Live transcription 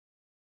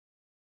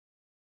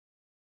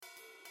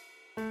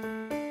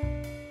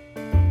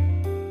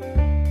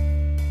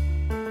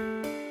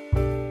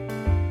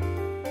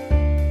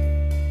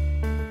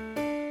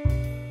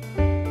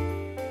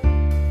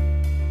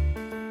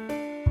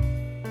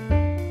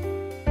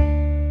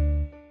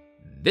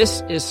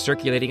This is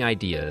Circulating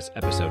Ideas,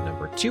 episode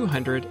number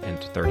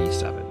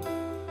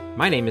 237.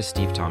 My name is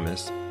Steve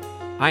Thomas.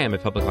 I am a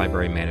public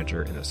library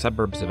manager in the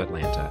suburbs of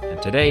Atlanta,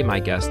 and today my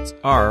guests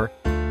are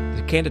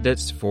the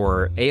candidates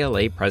for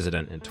ALA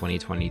president in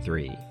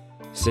 2023,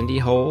 Cindy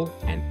Hole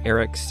and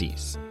Eric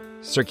Cease.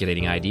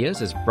 Circulating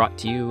Ideas is brought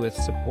to you with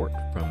support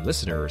from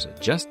listeners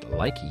just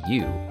like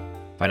you.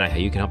 Find out how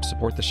you can help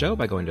support the show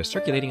by going to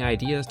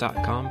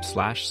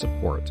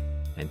circulatingideas.com/support.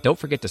 And don't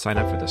forget to sign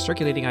up for the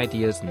Circulating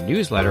Ideas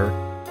newsletter.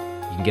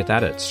 You can get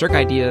that at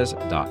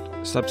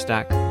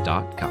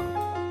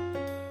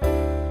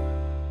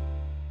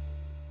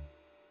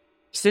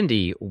circideas.substack.com.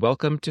 Cindy,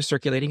 welcome to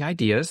Circulating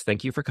Ideas.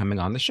 Thank you for coming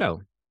on the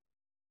show.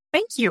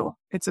 Thank you.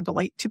 It's a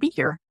delight to be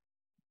here.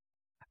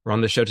 We're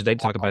on the show today to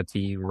talk about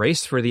the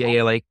race for the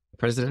ALA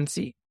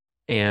presidency.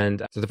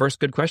 And so the first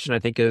good question, I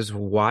think, is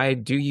why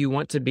do you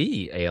want to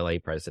be ALA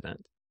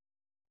president?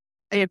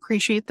 I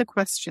appreciate the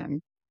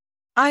question.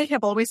 I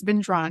have always been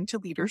drawn to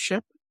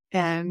leadership,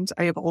 and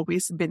I have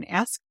always been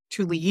asked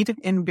to lead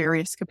in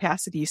various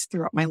capacities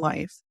throughout my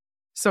life.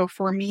 So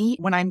for me,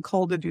 when I'm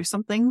called to do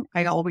something,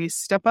 I always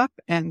step up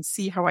and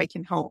see how I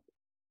can help.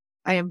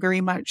 I am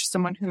very much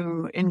someone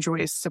who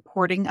enjoys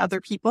supporting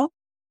other people,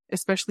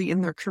 especially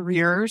in their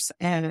careers.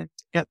 And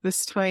at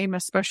this time,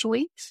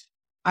 especially,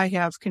 I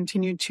have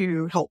continued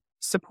to help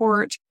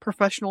support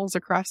professionals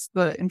across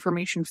the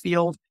information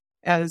field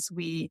as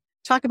we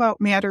talk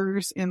about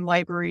matters in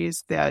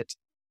libraries that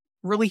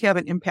really have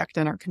an impact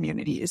on our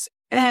communities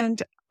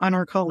and on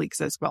our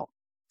colleagues as well.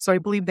 So I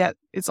believe that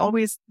it's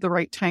always the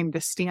right time to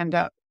stand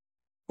up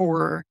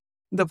for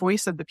the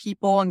voice of the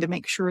people and to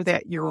make sure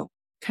that you're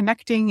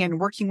connecting and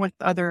working with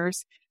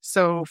others.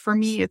 So for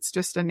me, it's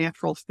just a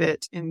natural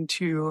fit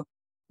into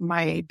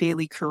my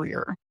daily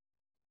career.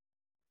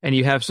 And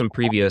you have some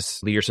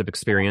previous leadership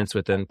experience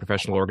within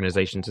professional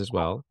organizations as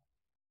well.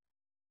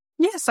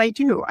 Yes, I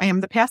do. I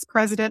am the past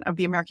president of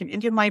the American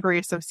Indian Library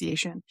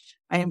Association.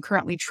 I am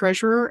currently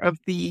treasurer of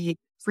the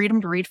Freedom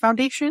to Read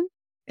Foundation,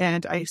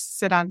 and I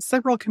sit on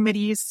several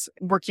committees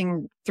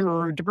working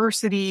through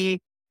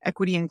diversity,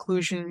 equity,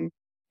 inclusion,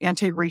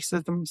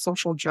 anti-racism,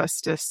 social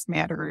justice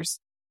matters,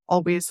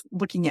 always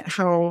looking at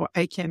how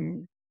I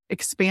can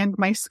expand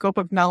my scope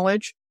of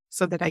knowledge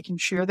so that I can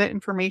share that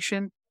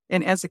information.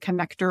 And as a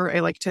connector, I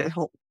like to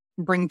help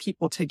bring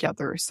people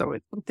together. So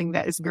it's something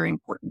that is very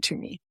important to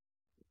me.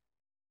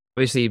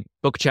 Obviously,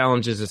 book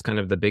challenges is kind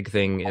of the big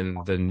thing in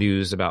the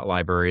news about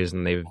libraries,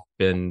 and they've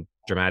been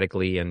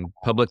dramatically and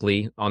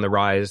publicly on the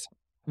rise.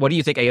 What do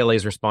you think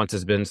ALA's response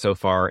has been so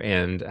far,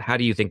 and how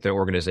do you think the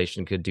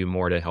organization could do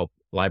more to help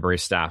library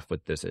staff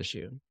with this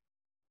issue?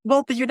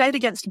 Well, the Unite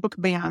Against Book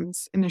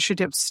Bans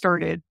initiative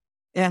started,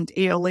 and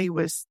ALA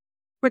was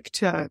quick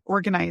to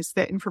organize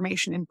that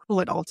information and pull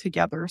it all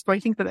together. So I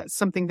think that that's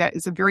something that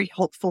is a very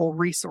helpful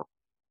resource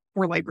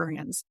for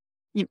librarians.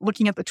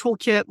 Looking at the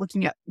toolkit,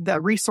 looking at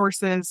the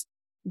resources,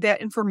 that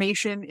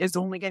information is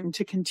only going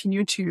to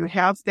continue to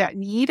have that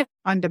need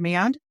on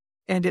demand.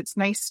 And it's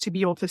nice to be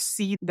able to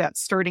see that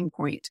starting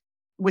point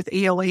with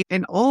ALA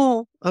and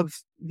all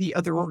of the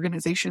other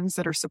organizations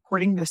that are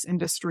supporting this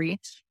industry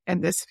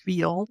and this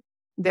field,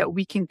 that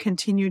we can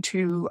continue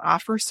to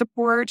offer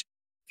support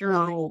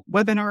through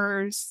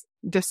webinars,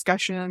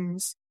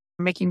 discussions,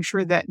 making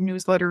sure that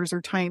newsletters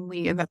are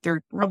timely and that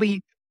they're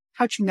really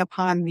touching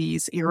upon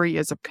these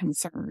areas of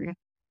concern.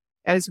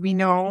 As we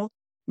know,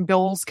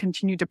 bills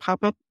continue to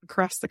pop up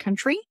across the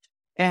country,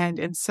 and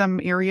in some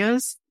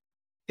areas,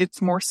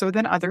 it's more so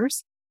than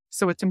others.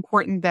 So it's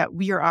important that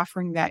we are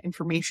offering that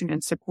information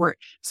and support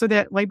so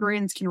that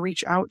librarians can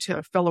reach out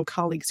to fellow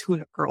colleagues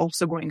who are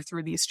also going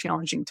through these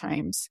challenging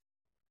times.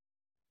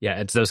 Yeah,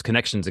 it's those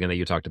connections again that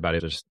you talked about.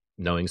 It's just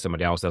knowing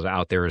somebody else that's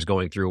out there is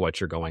going through what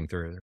you're going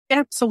through.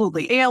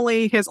 Absolutely.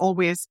 ALA has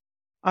always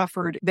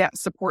offered that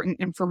support and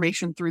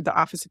information through the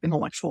Office of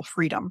Intellectual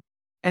Freedom.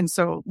 And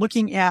so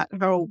looking at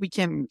how we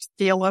can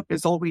scale up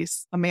is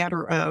always a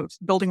matter of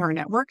building our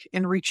network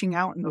and reaching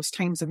out in those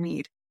times of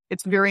need.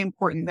 It's very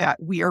important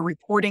that we are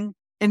reporting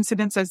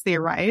incidents as they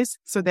arise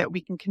so that we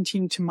can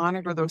continue to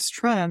monitor those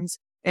trends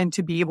and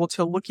to be able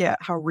to look at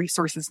how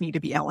resources need to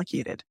be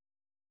allocated.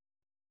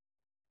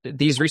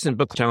 These recent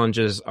book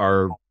challenges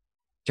are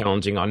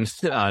challenging on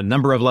a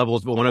number of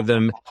levels, but one of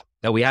them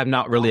that we have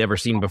not really ever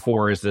seen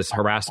before is this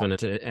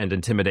harassment and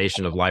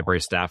intimidation of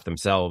library staff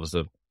themselves,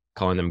 of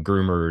calling them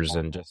groomers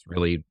and just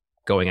really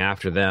going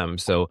after them.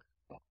 So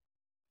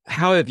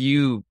how have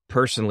you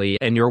personally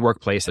in your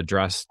workplace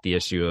addressed the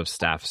issue of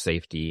staff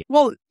safety?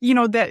 Well,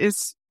 that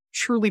is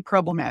truly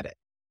problematic,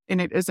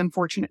 and it is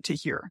unfortunate to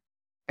hear.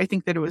 I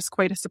think that it was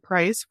quite a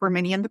surprise for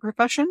many in the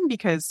profession,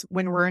 because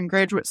when we're in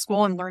graduate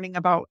school and learning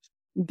about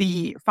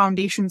the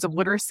foundations of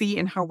literacy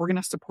and how we're going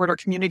to support our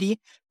community,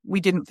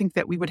 we didn't think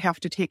that we would have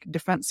to take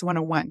Defense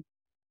 101.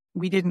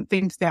 We didn't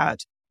think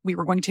that we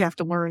were going to have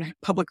to learn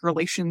public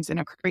relations in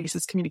a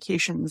crisis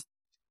communications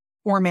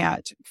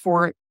format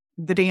for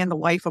the day in the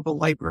life of a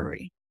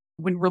library.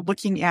 When we're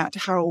looking at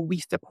how we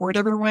support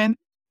everyone,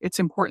 it's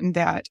important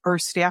that our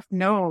staff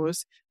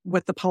knows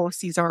what the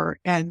policies are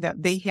and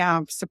that they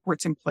have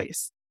supports in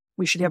place.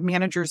 We should have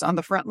managers on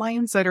the front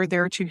lines that are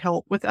there to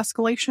help with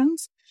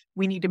escalations.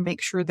 We need to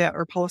make sure that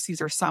our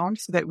policies are sound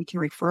so that we can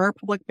refer our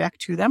public back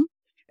to them.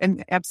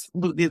 And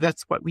absolutely,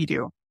 that's what we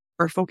do.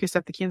 Our focus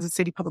at the Kansas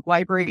City Public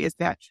Library is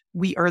that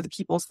we are the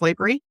people's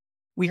library.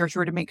 We are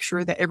here to make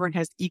sure that everyone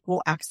has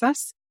equal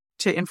access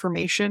to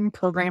information,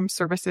 programs,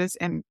 services,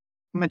 and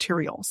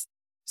materials.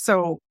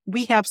 So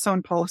we have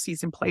sound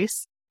policies in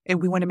place,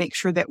 and we want to make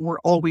sure that we're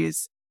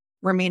always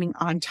remaining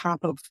on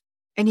top of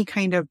any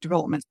kind of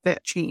developments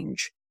that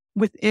change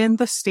within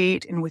the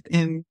state and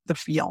within the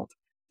field.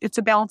 It's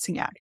a balancing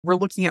act. We're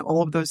looking at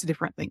all of those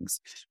different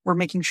things. We're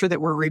making sure that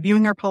we're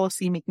reviewing our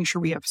policy, making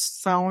sure we have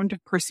sound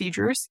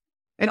procedures,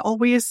 and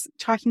always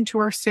talking to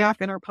our staff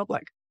and our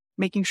public,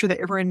 making sure that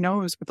everyone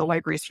knows what the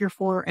library is here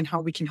for and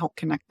how we can help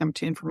connect them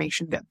to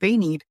information that they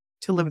need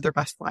to live their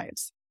best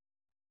lives.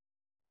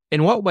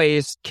 In what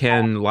ways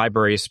can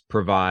libraries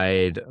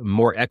provide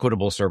more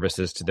equitable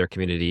services to their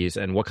communities,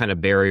 and what kind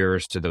of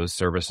barriers to those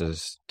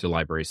services do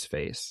libraries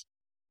face?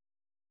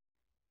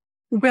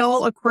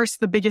 Well, of course,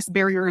 the biggest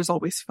barrier is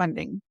always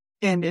funding.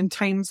 And in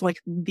times like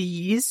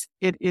these,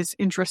 it is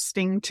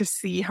interesting to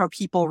see how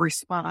people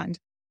respond.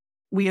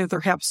 We either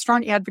have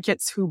strong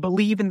advocates who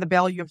believe in the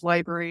value of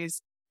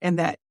libraries and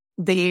that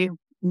they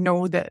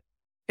know that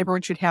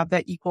everyone should have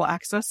that equal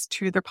access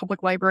to their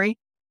public library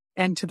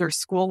and to their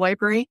school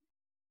library.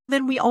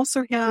 Then we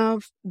also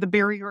have the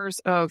barriers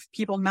of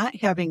people not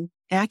having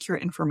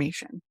accurate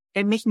information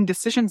and making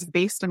decisions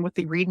based on what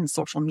they read in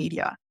social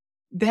media.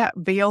 That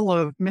veil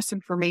of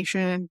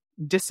misinformation,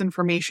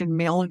 disinformation,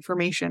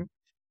 malinformation,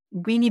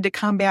 we need to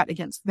combat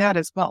against that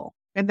as well.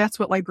 And that's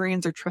what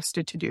librarians are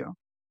trusted to do.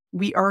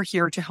 We are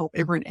here to help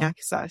everyone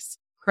access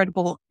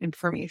credible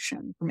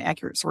information from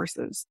accurate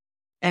sources.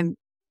 And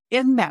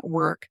in that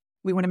work,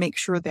 we want to make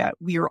sure that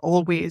we are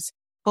always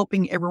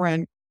helping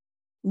everyone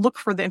look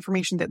for the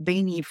information that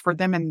they need for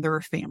them and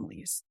their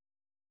families.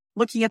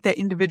 Looking at that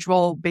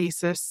individual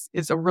basis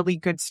is a really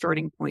good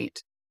starting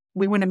point.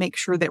 We want to make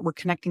sure that we're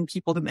connecting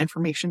people to the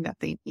information that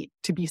they need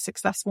to be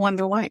successful in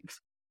their life,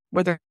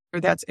 whether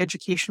that's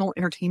educational,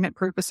 entertainment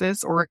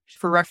purposes, or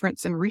for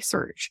reference and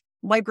research.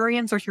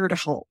 Librarians are here to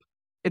help.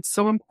 It's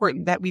so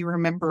important that we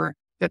remember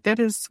that that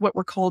is what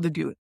we're called to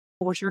do.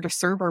 We're here to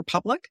serve our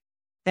public.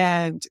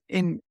 And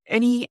in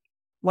any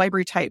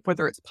library type,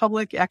 whether it's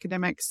public,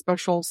 academic,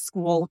 special,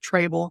 school,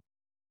 tribal,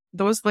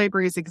 those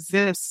libraries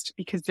exist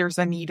because there's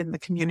a need in the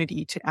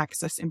community to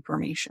access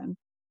information.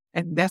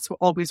 And that's what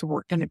always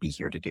we're going to be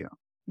here to do.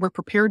 We're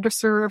prepared to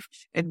serve,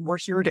 and we're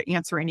here to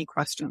answer any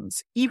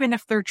questions, even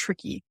if they're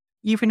tricky,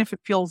 even if it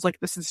feels like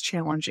this is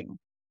challenging.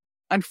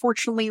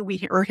 Unfortunately,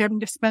 we are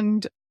having to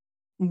spend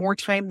more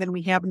time than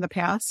we have in the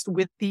past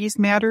with these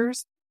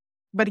matters.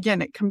 But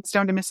again, it comes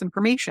down to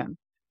misinformation.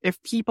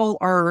 If people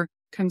are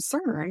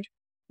concerned,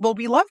 well,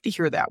 we love to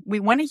hear that. We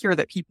want to hear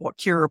that people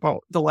care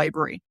about the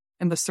library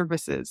and the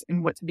services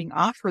and what's being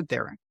offered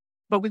there.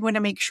 But we want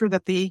to make sure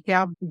that they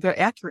have the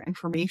accurate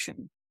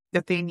information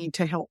that they need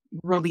to help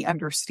really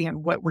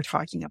understand what we're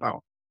talking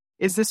about.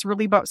 Is this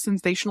really about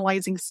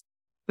sensationalizing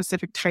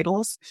specific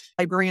titles?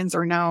 Librarians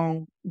are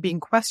now being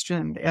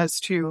questioned as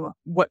to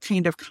what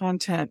kind of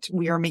content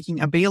we are making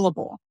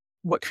available,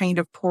 what kind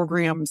of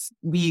programs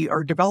we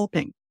are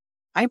developing.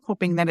 I'm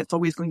hoping that it's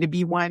always going to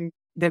be one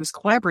that is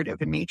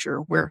collaborative in nature,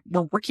 where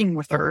we're working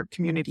with our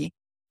community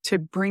to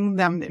bring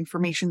them the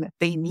information that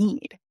they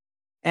need.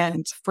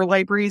 And for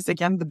libraries,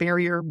 again, the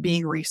barrier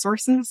being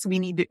resources, we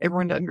need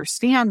everyone to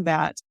understand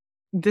that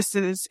this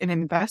is an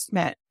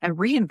investment and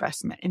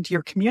reinvestment into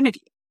your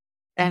community.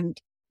 And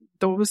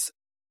those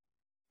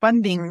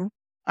funding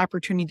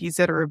opportunities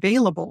that are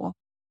available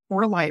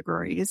for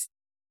libraries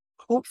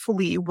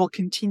hopefully will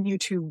continue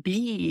to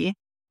be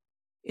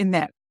in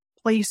that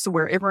place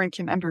where everyone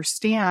can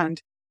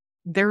understand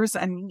there's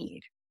a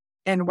need.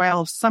 And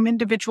while some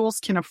individuals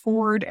can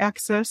afford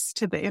access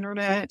to the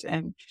internet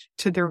and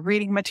to their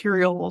reading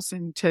materials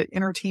and to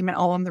entertainment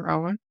all on their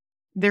own,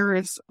 there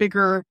is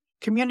bigger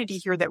community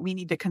here that we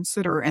need to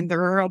consider. And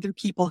there are other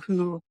people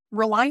who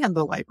rely on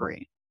the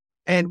library.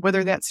 And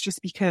whether that's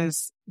just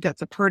because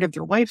that's a part of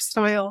their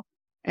lifestyle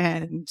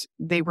and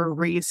they were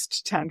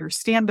raised to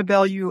understand the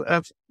value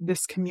of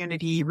this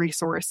community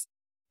resource,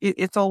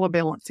 it's all a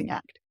balancing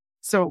act.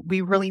 So we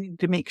really need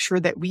to make sure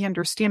that we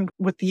understand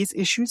what these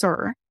issues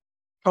are,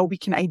 how we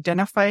can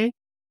identify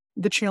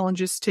the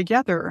challenges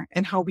together,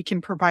 and how we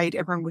can provide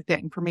everyone with that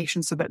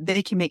information so that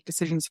they can make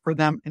decisions for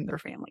them and their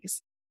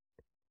families.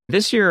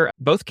 This year,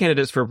 both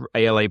candidates for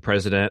ALA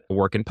president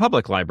work in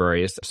public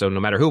libraries. So no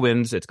matter who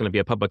wins, it's going to be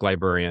a public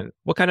librarian.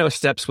 What kind of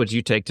steps would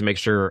you take to make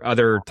sure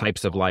other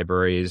types of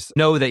libraries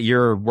know that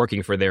you're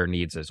working for their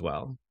needs as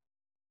well?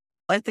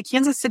 At the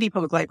Kansas City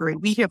Public Library,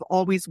 we have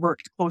always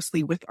worked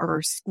closely with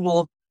our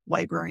school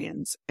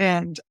librarians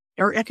and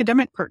our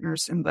academic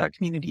partners in the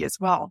community as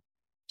well.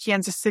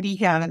 Kansas City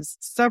has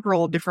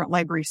several different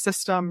library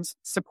systems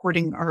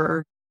supporting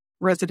our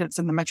residents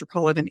in the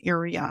metropolitan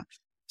area.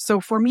 So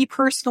for me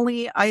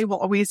personally, I will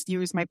always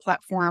use my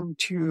platform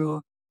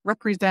to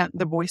represent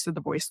the voice of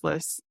the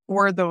voiceless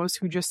or those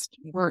who just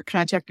weren't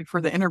contacted for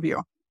the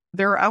interview.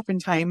 There are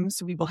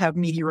oftentimes we will have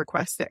media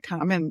requests that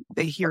come and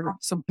they hear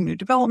some new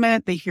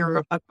development. They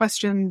hear a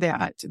question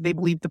that they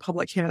believe the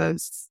public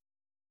has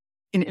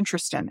an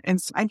interest in.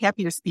 And so I'm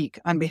happy to speak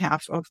on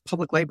behalf of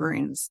public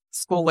librarians,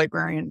 school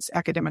librarians,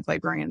 academic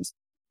librarians,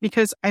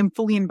 because I'm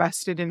fully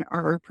invested in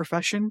our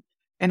profession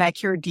and I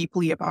care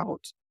deeply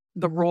about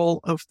the role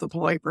of the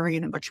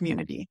librarian in the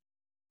community.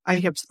 I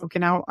have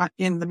spoken out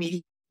in the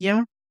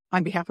media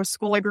on behalf of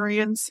school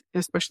librarians,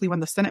 especially when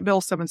the Senate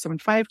Bill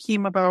 775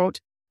 came about.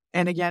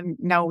 And again,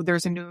 now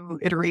there's a new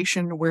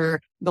iteration where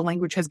the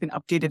language has been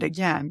updated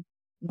again.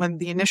 When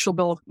the initial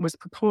bill was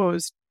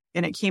proposed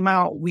and it came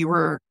out, we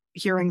were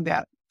hearing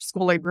that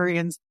school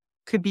librarians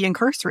could be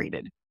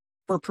incarcerated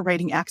for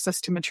providing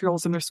access to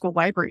materials in their school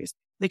libraries.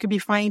 They could be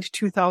fined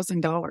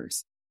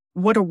 $2,000.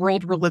 What a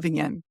world we're living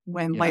in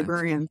when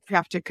librarians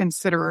have to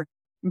consider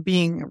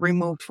being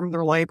removed from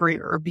their library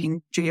or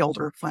being jailed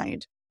or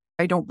fined.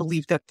 I don't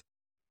believe that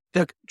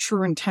the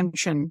true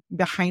intention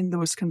behind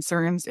those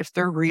concerns, if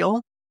they're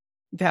real,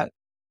 that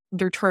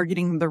they're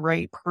targeting the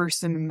right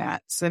person in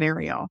that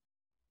scenario.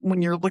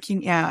 When you're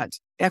looking at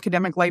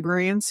academic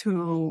librarians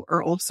who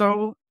are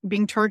also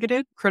being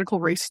targeted, critical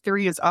race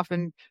theory is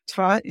often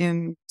taught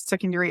in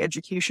secondary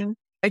education.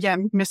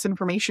 Again,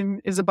 misinformation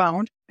is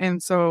abound.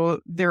 And so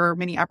there are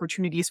many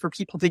opportunities for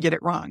people to get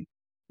it wrong.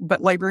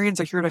 But librarians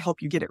are here to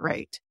help you get it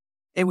right.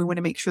 And we want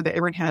to make sure that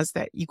everyone has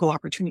that equal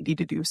opportunity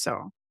to do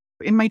so.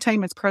 In my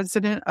time as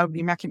president of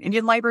the American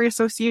Indian Library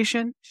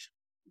Association,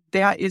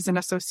 that is an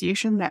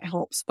association that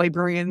helps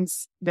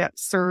librarians that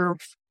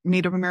serve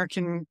Native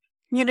American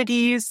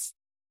communities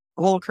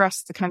all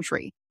across the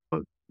country.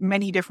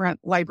 Many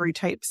different library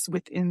types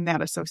within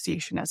that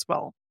association as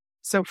well.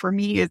 So for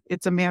me,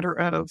 it's a matter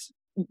of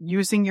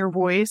using your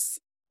voice,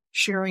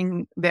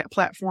 sharing that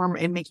platform,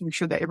 and making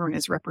sure that everyone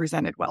is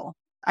represented well.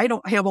 I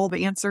don't have all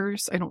the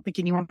answers. I don't think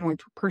any one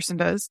person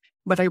does,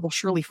 but I will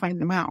surely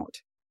find them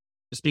out.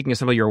 Speaking of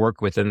some of your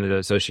work within the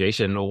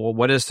association,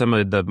 what is some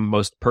of the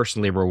most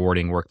personally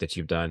rewarding work that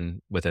you've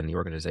done within the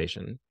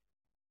organization?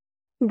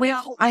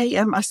 Well, I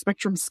am a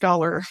Spectrum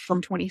Scholar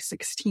from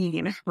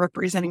 2016,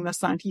 representing the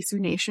Santee Sioux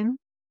Nation.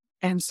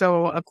 And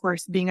so, of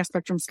course, being a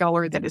Spectrum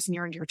Scholar, that is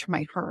near and dear to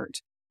my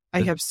heart.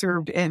 I have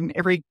served in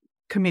every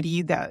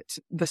committee that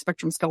the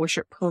Spectrum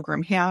Scholarship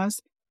Program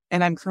has,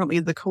 and I'm currently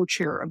the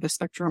co-chair of the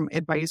Spectrum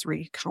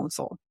Advisory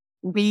Council.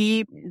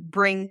 We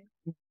bring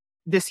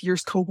this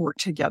year's cohort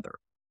together,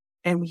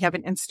 and we have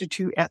an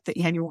institute at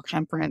the annual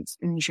conference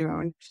in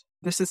June.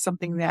 This is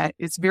something that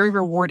is very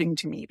rewarding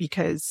to me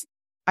because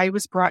I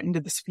was brought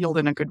into this field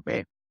in a good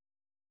way.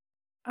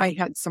 I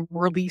had some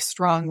really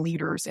strong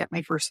leaders at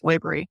my first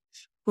library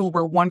who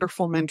were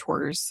wonderful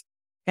mentors,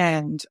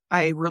 and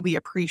I really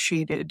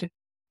appreciated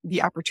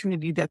the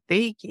opportunity that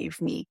they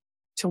gave me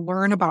to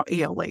learn about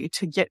ALA,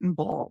 to get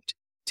involved,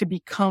 to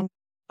become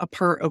a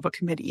part of a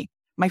committee.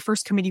 My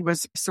first committee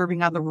was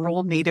serving on the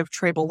Rural Native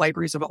Tribal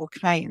Libraries of All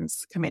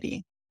Kinds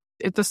Committee.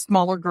 It's a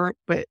smaller group,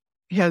 but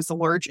it has a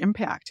large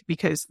impact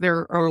because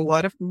there are a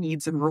lot of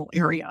needs in rural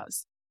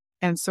areas.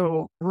 And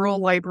so rural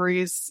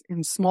libraries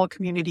in small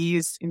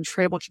communities, in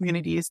tribal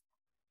communities,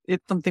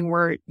 it's something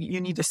where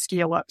you need to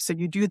scale up. So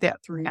you do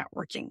that through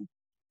networking.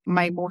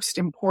 My most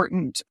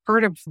important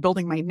part of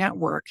building my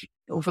network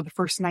over the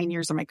first 9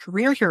 years of my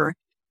career here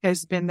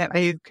has been that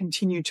I've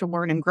continued to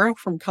learn and grow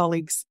from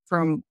colleagues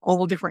from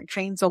all different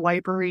kinds of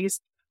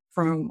libraries,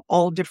 from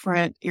all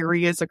different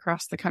areas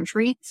across the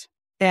country.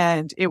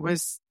 And it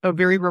was a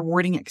very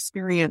rewarding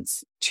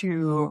experience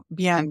to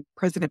be on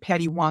President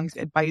Patty Wong's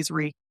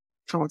advisory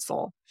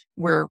council,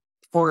 where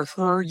for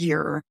her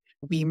year,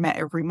 we met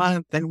every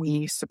month and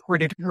we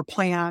supported her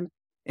plan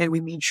and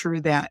we made sure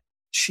that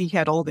she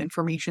had all the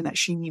information that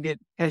she needed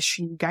as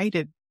she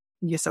guided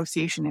the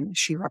association and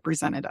she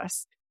represented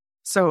us.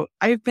 So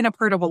I've been a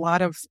part of a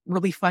lot of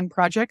really fun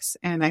projects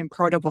and I'm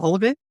proud of all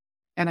of it.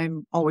 And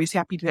I'm always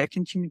happy to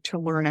continue to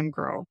learn and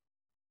grow.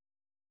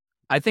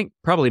 I think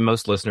probably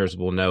most listeners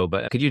will know,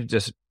 but could you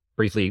just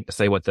briefly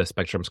say what the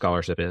Spectrum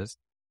Scholarship is?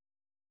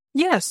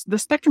 Yes, the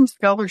Spectrum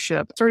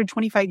Scholarship started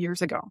 25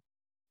 years ago,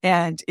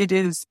 and it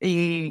is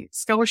a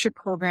scholarship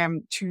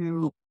program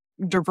to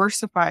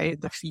diversify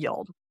the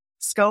field.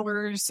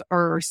 Scholars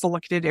are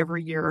selected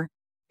every year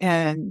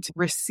and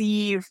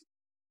receive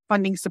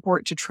funding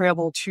support to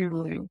travel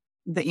to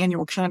the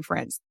annual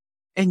conference,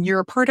 and you're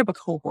a part of a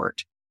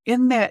cohort.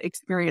 In that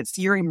experience,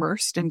 you're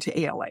immersed into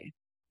ALA.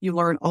 You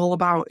learn all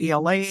about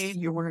ALA,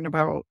 you learn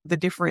about the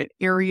different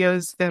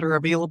areas that are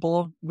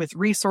available with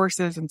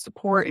resources and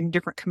support in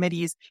different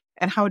committees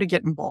and how to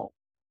get involved.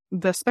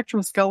 The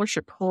Spectrum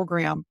Scholarship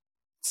Program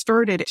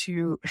started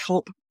to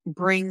help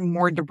bring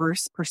more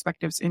diverse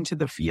perspectives into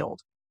the field.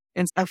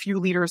 And a few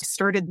leaders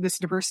started this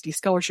diversity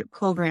scholarship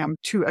program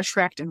to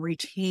attract and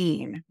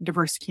retain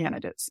diverse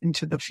candidates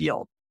into the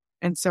field.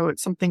 And so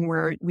it's something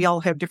where we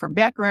all have different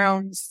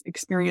backgrounds,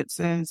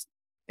 experiences,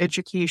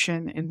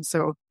 education. And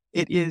so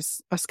it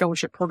is a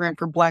scholarship program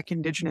for Black,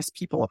 Indigenous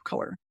people of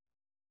color.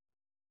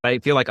 I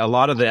feel like a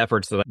lot of the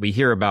efforts that we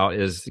hear about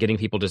is getting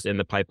people just in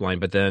the pipeline,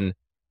 but then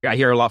I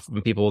hear a lot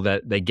from people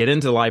that they get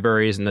into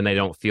libraries and then they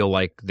don't feel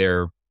like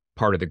they're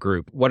part of the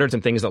group. What are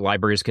some things that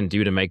libraries can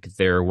do to make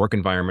their work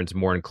environments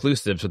more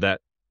inclusive so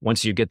that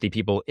once you get the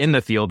people in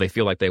the field, they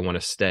feel like they want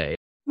to stay?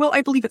 Well,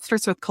 I believe it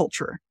starts with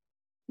culture.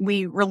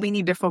 We really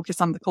need to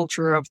focus on the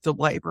culture of the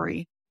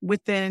library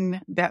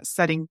within that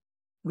setting,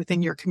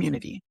 within your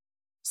community.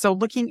 So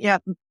looking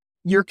at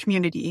your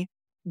community,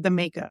 the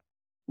makeup,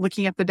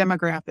 looking at the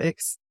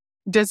demographics,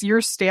 does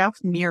your staff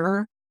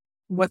mirror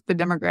what the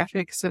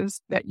demographics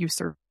is that you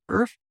serve?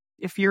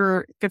 If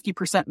you're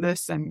 50%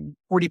 this and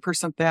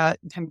 40% that,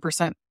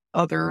 10%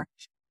 other,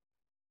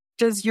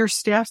 does your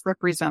staff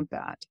represent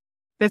that?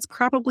 That's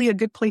probably a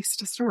good place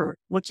to start,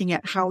 looking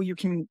at how you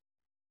can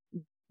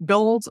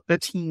build a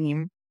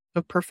team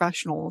of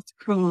professionals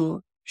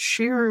who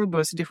share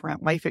those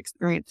different life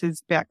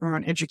experiences,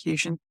 background,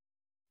 education,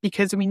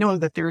 because we know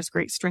that there is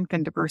great strength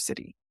in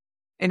diversity.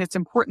 And it's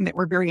important that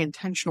we're very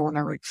intentional in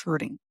our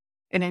recruiting.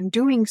 And in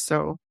doing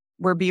so,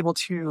 we'll be able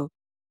to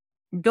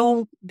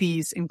build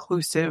these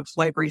inclusive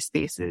library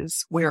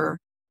spaces where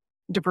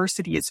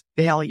diversity is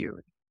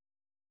valued.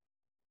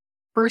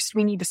 First,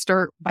 we need to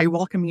start by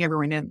welcoming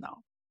everyone in, though.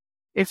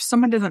 If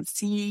someone doesn't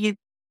see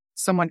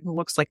someone who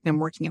looks like them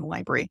working in a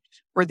library,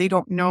 or they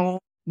don't know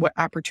what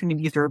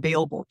opportunities are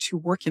available to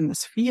work in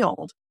this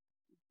field,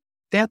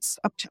 that's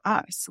up to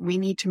us. We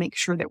need to make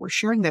sure that we're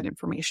sharing that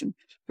information.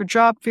 For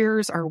job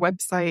fairs, our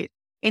website,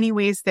 any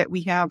ways that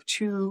we have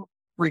to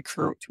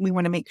recruit, we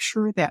want to make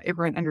sure that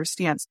everyone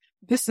understands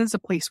this is a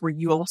place where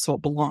you also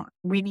belong.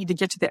 We need to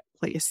get to that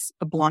place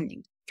of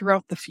belonging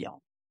throughout the field.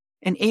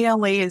 And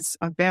ALA is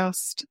a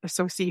vast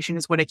association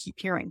is what I keep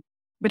hearing.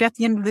 But at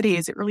the end of the day,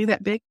 is it really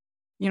that big?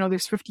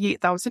 There's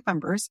 58,000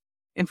 members.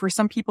 And for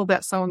some people,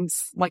 that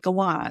sounds like a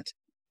lot.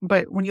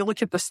 But when you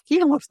look at the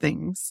scale of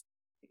things,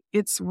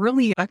 it's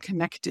really a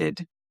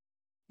connected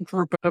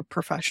group of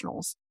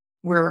professionals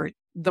where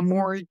the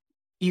more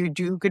you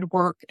do good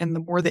work and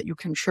the more that you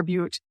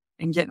contribute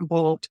and get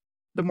involved,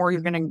 the more you're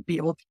going to be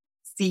able to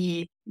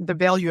see the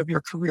value of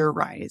your career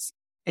rise.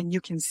 And you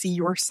can see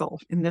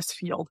yourself in this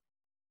field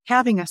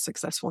having a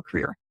successful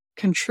career,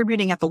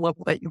 contributing at the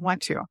level that you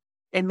want to,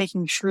 and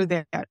making sure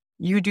that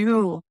you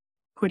do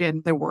put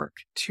in the work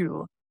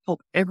to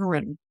help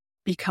everyone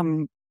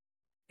become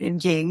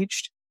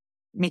engaged,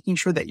 making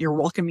sure that you're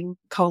welcoming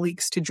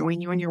colleagues to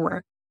join you in your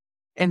work,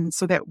 and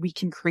so that we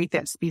can create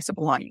that space of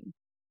belonging.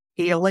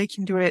 ALA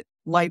can do it.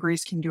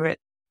 Libraries can do it.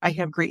 I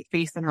have great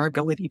faith in our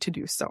ability to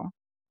do so.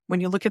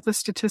 When you look at the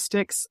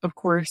statistics, of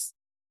course,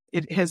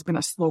 it has been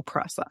a slow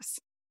process.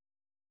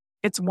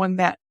 It's one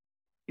that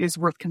is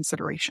worth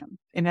consideration.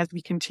 And as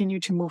we continue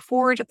to move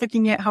forward,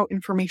 looking at how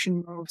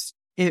information moves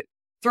it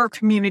through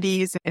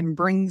communities and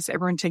brings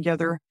everyone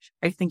together,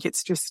 I think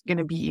it's just going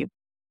to be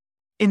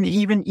an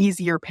even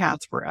easier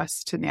path for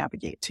us to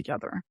navigate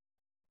together.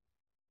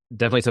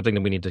 Definitely something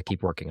that we need to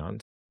keep working on.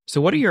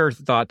 So what are your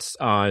thoughts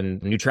on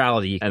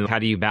neutrality and how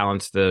do you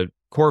balance the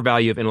core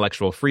value of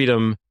intellectual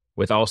freedom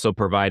with also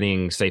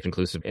providing safe,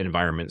 inclusive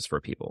environments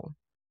for people?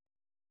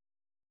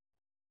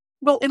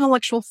 Well,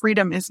 intellectual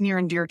freedom is near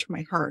and dear to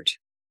my heart.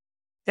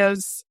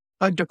 As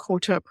a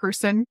Dakota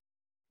person,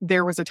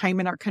 there was a time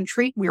in our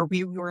country where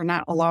we were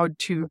not allowed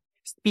to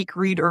speak,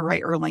 read, or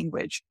write our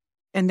language.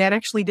 And that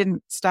actually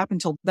didn't stop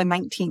until the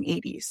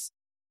 1980s.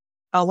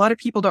 A lot of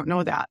people don't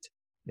know that.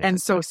 Yeah.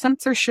 And so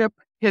censorship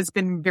has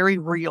been very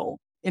real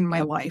in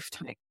my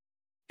lifetime.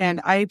 And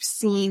I've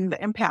seen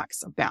the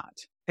impacts of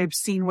that. I've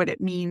seen what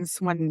it means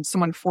when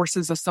someone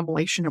forces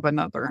assimilation of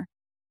another.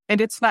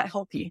 And it's not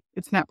healthy.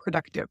 It's not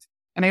productive.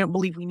 And I don't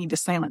believe we need to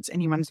silence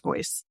anyone's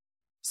voice.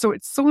 So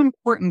it's so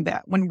important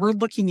that when we're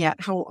looking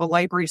at how a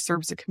library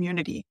serves a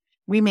community,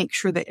 we make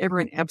sure that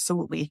everyone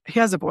absolutely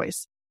has a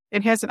voice.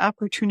 It has an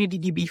opportunity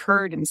to be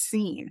heard and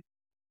seen.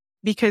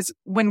 Because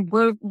when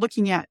we're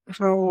looking at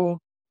how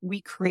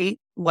we create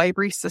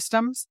library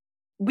systems,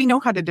 we know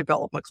how to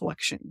develop a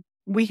collection.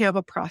 We have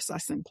a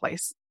process in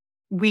place.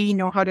 We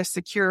know how to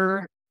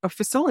secure a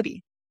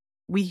facility.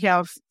 We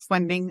have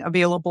funding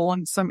available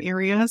in some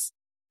areas,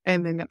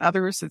 and then in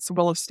others it's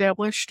well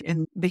established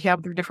and they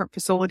have their different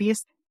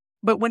facilities.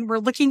 But when we're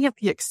looking at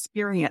the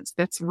experience,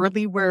 that's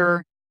really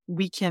where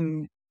we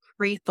can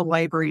create the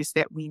libraries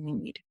that we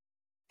need.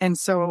 And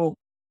so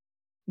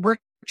we're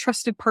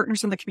trusted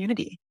partners in the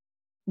community.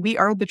 We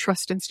are the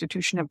trust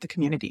institution of the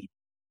community.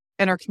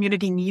 And our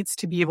community needs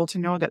to be able to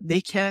know that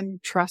they can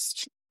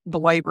trust the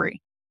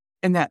library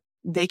and that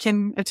they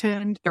can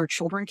attend, their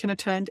children can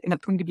attend, and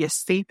it's going to be a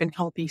safe and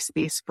healthy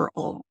space for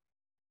all.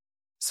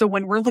 So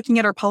when we're looking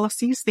at our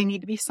policies, they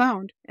need to be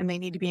sound and they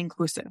need to be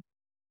inclusive.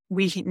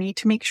 We need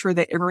to make sure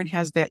that everyone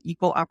has that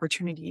equal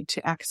opportunity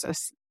to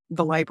access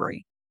the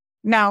library.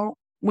 Now,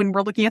 when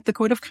we're looking at the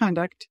code of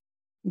conduct,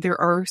 there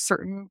are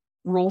certain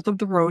rules of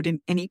the road in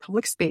any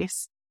public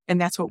space,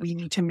 and that's what we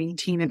need to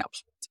maintain and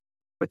uphold.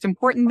 It's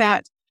important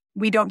that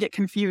we don't get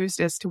confused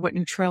as to what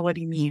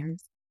neutrality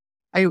means.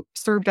 I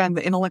served on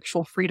the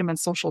Intellectual Freedom and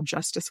Social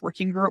Justice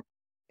Working Group,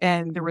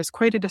 and there was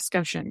quite a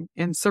discussion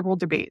and several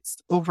debates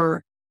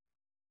over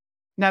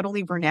not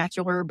only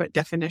vernacular, but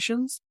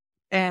definitions.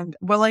 And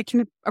while I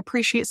can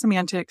appreciate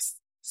semantics,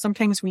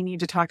 sometimes we need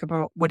to talk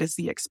about what is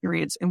the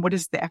experience and what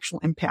is the actual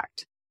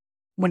impact.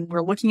 When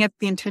we're looking at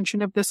the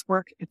intention of this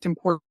work, it's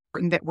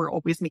important that we're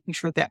always making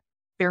sure that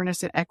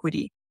fairness and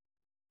equity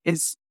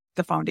is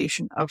the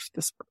foundation of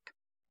this work.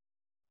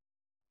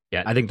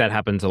 Yeah, I think that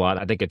happens a lot.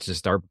 I think it's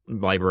just our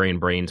librarian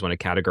brains want to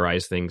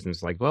categorize things. And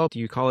it's like, well, do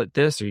you call it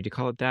this or do you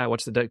call it that?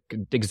 What's the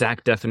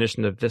exact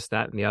definition of this,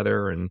 that, and the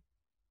other? And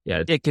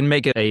yeah, it can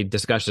make it a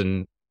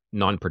discussion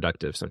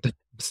non-productive sometimes.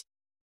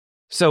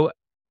 So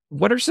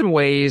what are some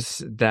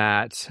ways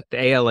that the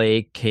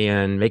ALA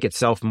can make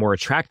itself more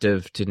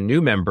attractive to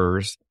new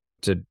members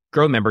to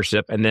grow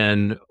membership? And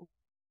then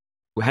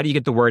how do you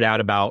get the word out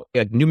about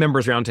new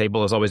members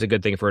roundtable is always a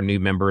good thing for new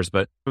members,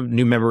 but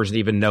new members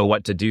even know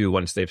what to do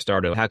once they've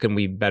started. How can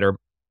we better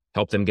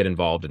help them get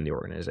involved in the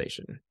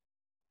organization?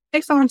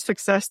 I found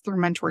success through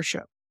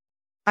mentorship.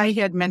 I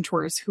had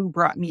mentors who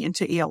brought me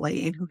into ALA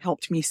and who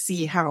helped me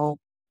see how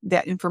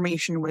that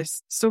information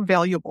was so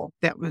valuable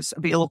that was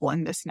available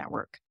in this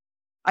network.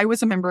 I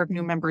was a member of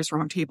New Members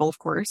Roundtable, of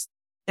course,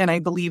 and I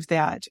believe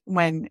that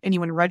when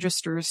anyone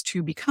registers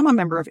to become a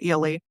member of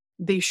ALA,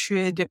 they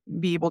should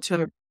be able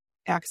to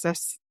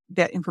access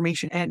that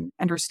information and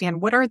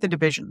understand what are the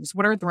divisions,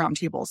 what are the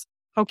roundtables,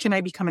 how can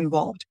I become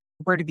involved,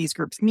 where do these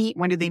groups meet,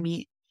 when do they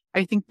meet.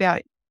 I think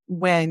that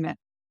when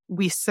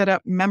we set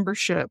up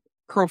membership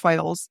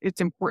profiles, it's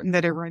important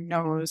that everyone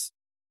knows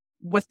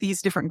what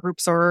these different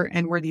groups are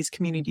and where these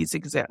communities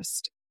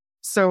exist.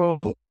 So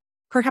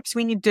perhaps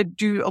we need to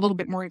do a little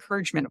bit more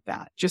encouragement of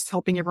that, just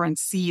helping everyone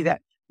see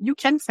that you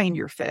can find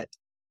your fit.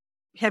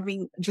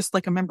 Having just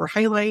like a member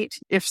highlight,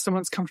 if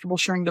someone's comfortable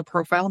sharing the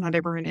profile, not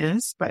everyone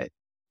is, but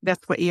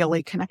that's what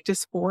ALA Connect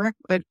is for.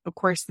 But of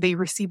course, they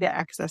receive that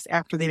access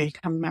after they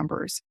become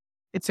members.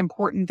 It's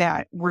important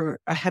that we're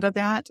ahead of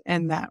that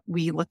and that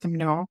we let them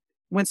know,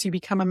 once you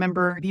become a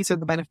member, these are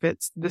the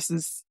benefits. This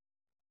is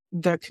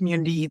the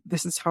community.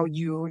 This is how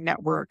you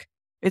network.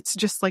 It's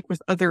just like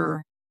with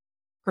other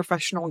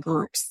professional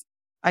groups.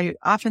 I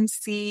often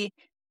see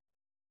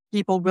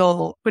people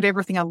will put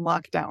everything on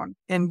lockdown,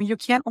 and you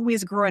can't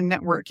always grow a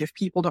network if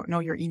people don't know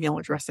your email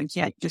address and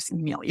can't just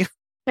email you.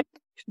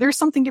 There's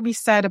something to be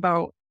said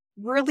about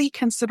really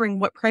considering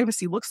what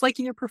privacy looks like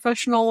in your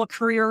professional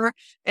career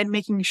and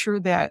making sure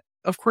that,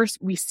 of course,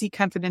 we see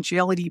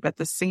confidentiality, but at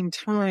the same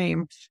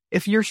time,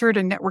 if you're here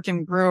to network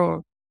and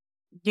grow,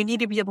 you need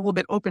to be a little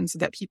bit open so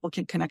that people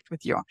can connect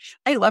with you.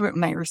 I love it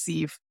when I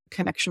receive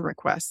connection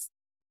requests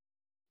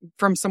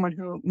from someone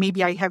who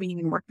maybe I haven't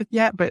even worked with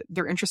yet, but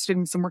they're interested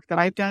in some work that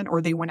I've done, or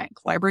they want to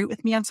collaborate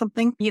with me on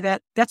something.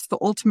 That's the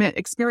ultimate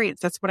experience.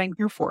 That's what I'm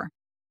here for.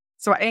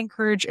 So I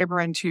encourage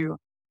everyone to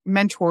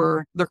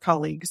mentor their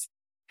colleagues,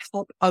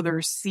 help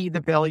others see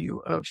the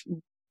value of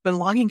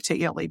belonging to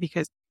ALA,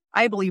 because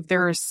I believe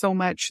there is so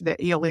much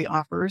that ALA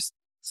offers.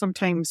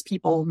 Sometimes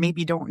people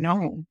maybe don't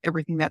know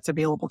everything that's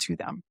available to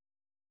them.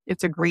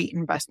 It's a great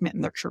investment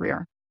in their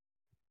career.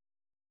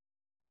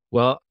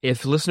 Well,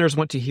 if listeners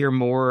want to hear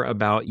more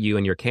about you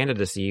and your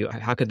candidacy,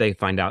 how could they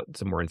find out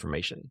some more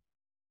information?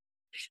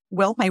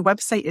 Well, my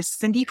website is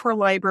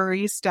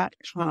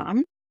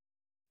cindyforlibraries.com,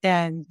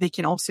 and they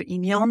can also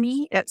email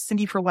me at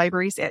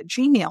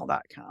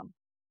cindyforlibraries@gmail.com.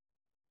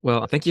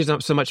 Well, thank you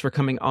so much for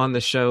coming on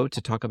the show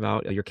to talk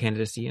about your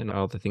candidacy and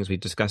all the things we've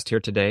discussed here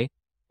today.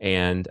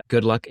 And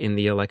good luck in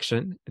the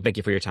election. Thank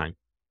you for your time.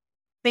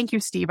 Thank you,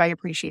 Steve. I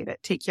appreciate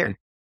it. Take care.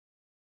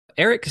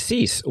 Eric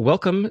Cease,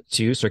 welcome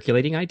to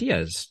Circulating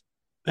Ideas.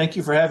 Thank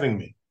you for having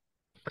me.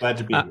 Glad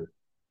to be here.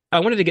 I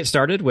wanted to get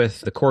started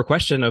with the core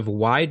question of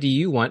why do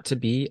you want to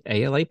be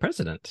ALA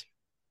president?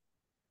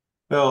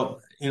 Well,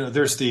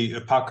 there's the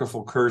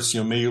apocryphal curse,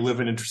 may you live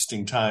in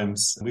interesting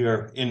times. We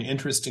are in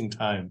interesting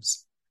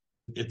times.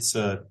 It's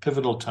a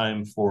pivotal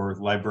time for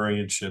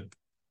librarianship,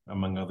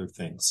 among other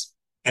things.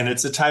 And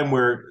it's a time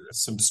where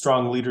some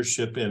strong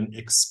leadership and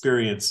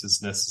experience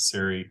is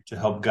necessary to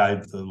help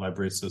guide the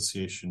Library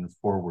Association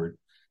forward.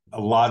 A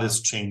lot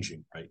is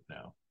changing right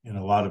now, and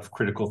a lot of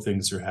critical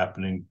things are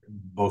happening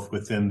both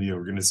within the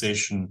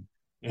organization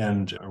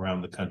and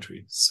around the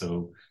country.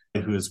 So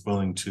who is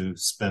willing to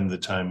spend the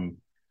time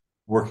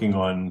working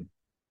on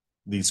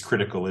these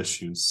critical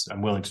issues?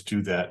 I'm willing to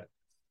do that.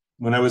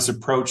 When I was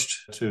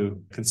approached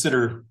to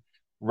consider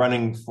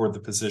running for the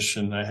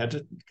position, I had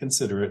to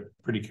consider it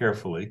pretty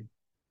carefully.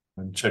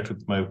 I checked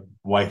with my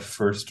wife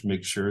first to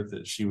make sure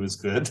that she was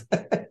good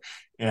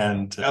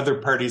and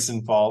other parties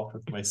involved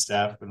with my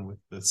staff and with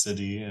the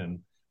city and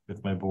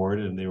with my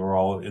board, and they were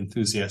all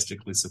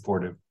enthusiastically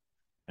supportive.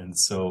 And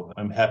so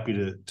I'm happy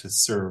to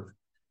serve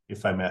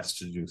if I'm asked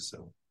to do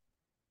so.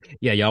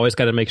 Yeah, you always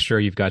got to make sure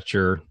you've got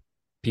your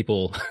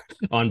people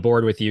on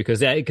board with you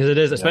because it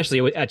is,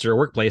 especially at your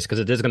workplace, because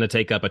it is going to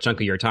take up a chunk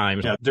of your time.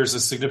 Yeah, there's a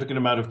significant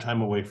amount of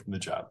time away from the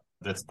job.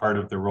 That's part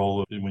of the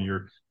role of when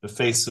you're the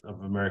face of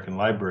American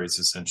libraries,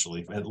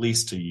 essentially, at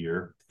least a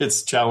year.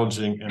 It's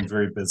challenging and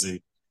very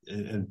busy,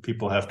 and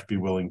people have to be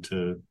willing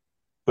to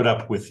put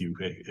up with you,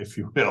 if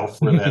you will,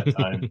 for that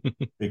time,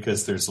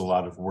 because there's a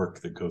lot of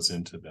work that goes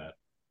into that.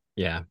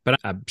 Yeah, but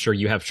I'm sure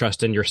you have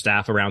trust in your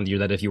staff around you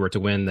that if you were to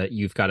win, that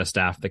you've got a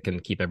staff that can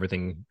keep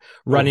everything Oh,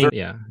 running. very,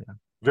 Yeah.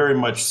 very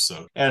much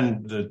so.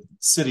 And the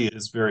city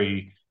is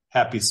very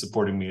happy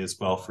supporting me as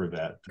well for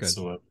that. Good.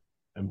 So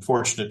I'm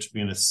fortunate to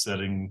be in a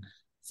setting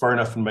far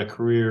enough in my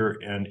career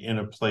and in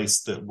a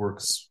place that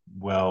works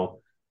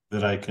well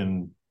that I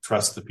can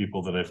trust the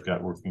people that I've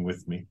got working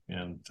with me.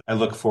 And I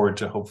look forward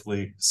to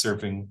hopefully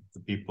serving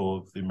the people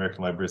of the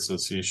American Library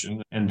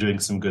Association and doing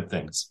some good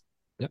things.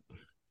 Yep.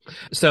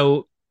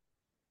 So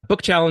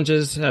book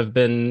challenges have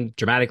been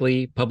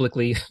dramatically,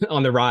 publicly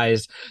on the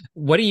rise.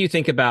 What do you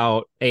think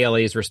about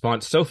ALA's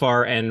response so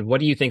far, and what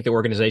do you think the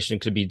organization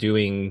could be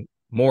doing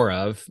more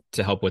of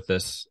to help with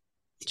this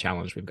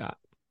challenge we've got?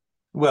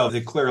 Well,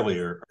 they clearly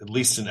are at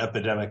least an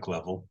epidemic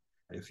level,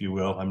 if you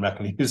will. I'm not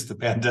going to use the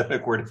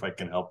pandemic word if I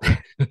can help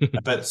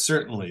it. But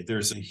certainly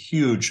there's a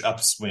huge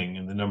upswing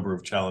in the number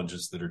of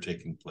challenges that are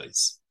taking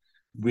place.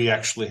 We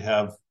actually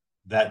have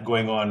that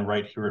going on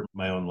right here at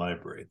my own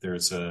library.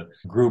 There's a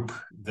group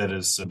that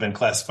has been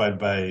classified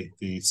by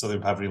the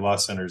Southern Poverty Law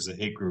Center as a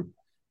hate group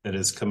that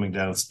is coming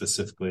down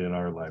specifically in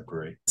our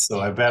library. So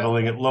I'm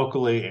battling it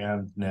locally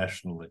and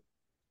nationally.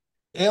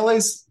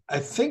 ALA's, I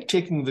think,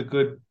 taking the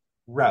good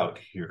route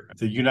here.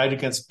 The Unite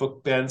Against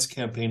Book Bans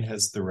campaign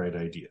has the right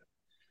idea,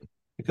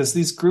 because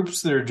these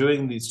groups that are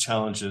doing these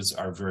challenges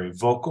are very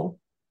vocal,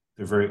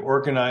 they're very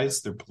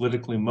organized, they're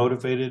politically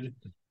motivated.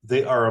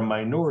 They are a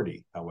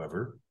minority,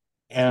 however,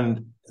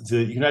 and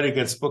the Unite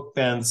Against Book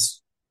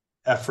Bans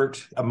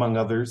effort, among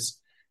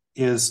others,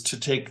 is to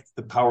take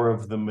the power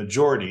of the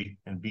majority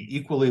and be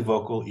equally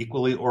vocal,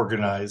 equally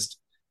organized,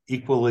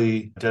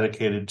 equally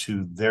dedicated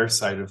to their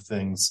side of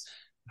things.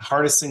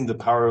 Harnessing the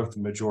power of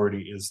the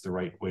majority is the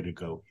right way to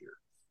go here,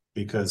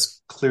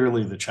 because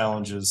clearly the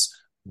challenges,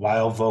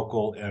 while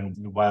vocal and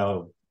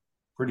while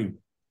pretty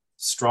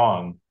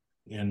strong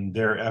in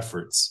their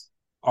efforts,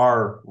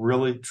 are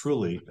really,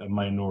 truly a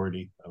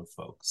minority of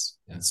folks.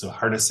 Yeah. And so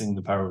harnessing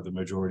the power of the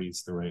majority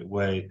is the right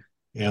way.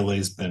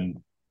 ALA's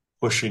been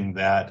pushing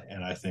that,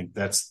 and I think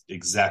that's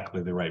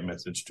exactly the right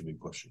message to be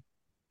pushing.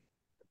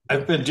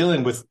 I've been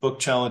dealing with book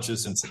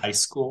challenges since high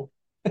school.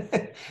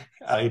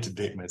 I hate to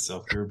date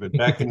myself here, but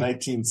back in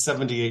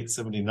 1978,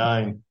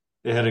 79,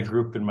 they had a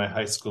group in my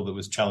high school that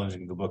was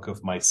challenging the book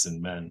of Mice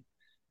and Men.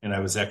 And I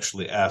was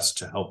actually asked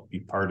to help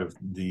be part of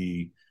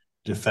the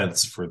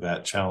defense for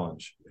that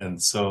challenge.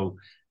 And so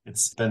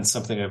it's been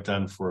something I've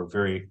done for a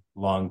very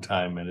long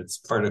time, and it's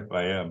part of who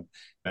I am.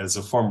 As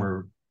a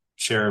former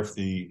chair of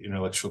the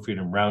Intellectual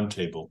Freedom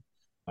Roundtable,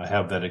 I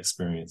have that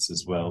experience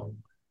as well.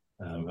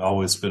 I've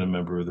always been a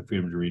member of the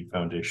Freedom to Read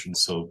Foundation.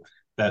 So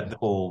that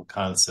whole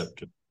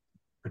concept of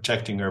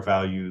protecting our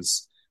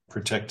values,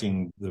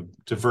 protecting the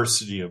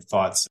diversity of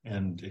thoughts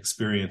and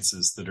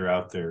experiences that are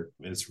out there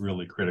is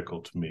really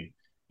critical to me,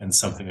 and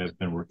something I've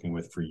been working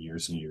with for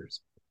years and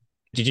years.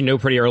 Did you know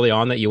pretty early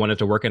on that you wanted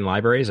to work in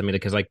libraries? I mean,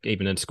 because like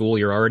even in school,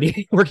 you're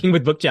already working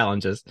with book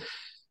challenges.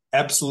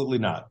 Absolutely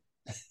not.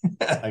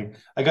 I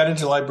got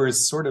into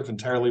libraries sort of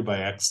entirely by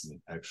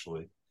accident,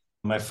 actually.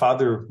 My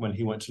father, when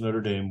he went to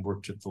Notre Dame,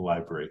 worked at the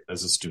library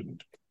as a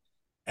student.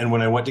 And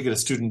when I went to get a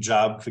student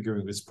job,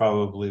 figuring it was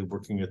probably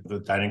working at the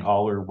dining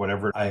hall or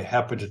whatever, I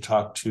happened to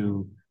talk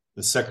to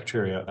the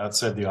secretary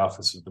outside the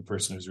office of the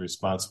person who's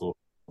responsible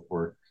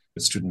for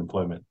student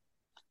employment,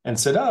 and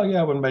said, oh,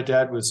 yeah, when my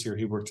dad was here,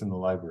 he worked in the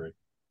library.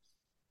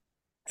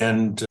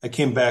 And I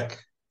came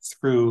back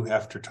through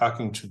after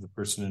talking to the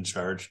person in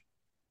charge,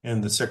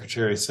 and the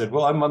secretary said,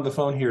 well, I'm on the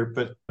phone here,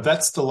 but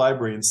that's the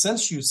library. And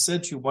since you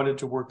said you wanted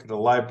to work at a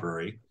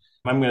library,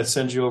 I'm going to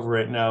send you over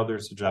right now.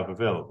 There's a job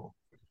available.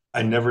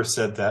 I never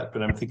said that,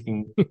 but I'm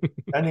thinking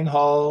dining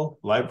hall,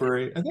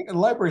 library. I think a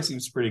library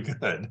seems pretty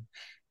good.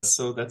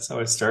 So that's how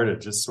I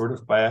started, just sort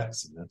of by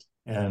accident.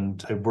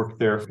 And I worked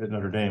there at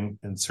Notre Dame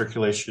in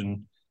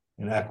circulation,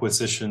 in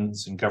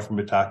acquisitions, in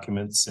government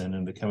documents, and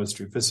in the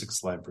chemistry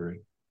physics library.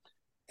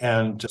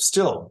 And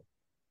still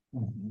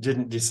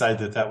didn't decide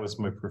that that was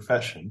my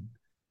profession.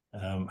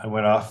 I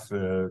went off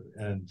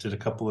and did a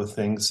couple of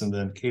things, and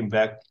then came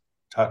back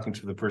talking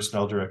to the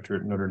personnel director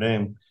at Notre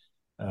Dame,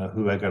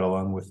 who I got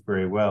along with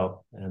very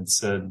well, and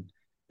said,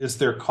 is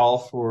there a call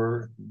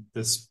for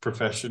this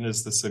profession?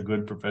 Is this a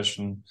good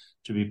profession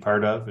to be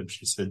part of? And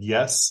she said,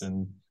 yes.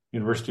 And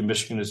University of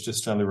Michigan is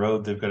just down the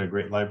road. They've got a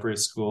great library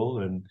school,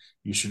 and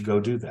you should go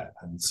do that.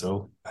 And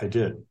so I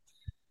did.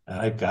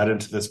 I got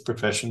into this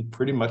profession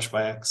pretty much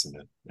by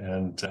accident.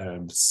 And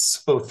I'm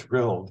so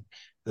thrilled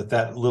that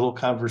that little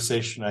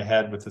conversation I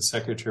had with the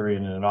secretary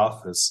in an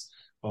office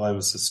while I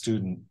was a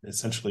student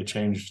essentially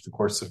changed the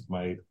course of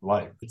my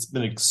life. It's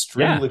been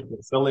extremely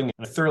fulfilling,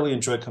 and I thoroughly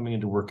enjoy coming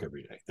into work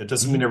every day. That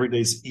doesn't mean every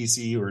day is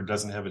easy or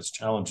doesn't have its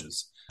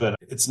challenges, but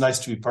it's nice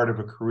to be part of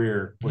a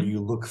career where you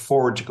look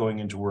forward to going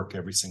into work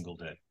every single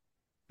day.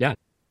 Yeah.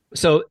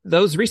 So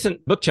those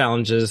recent book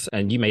challenges,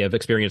 and you may have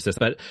experienced this,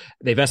 but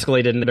they've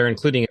escalated and they're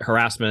including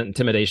harassment,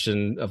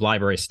 intimidation of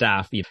library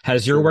staff.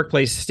 Has your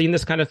workplace seen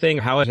this kind of thing?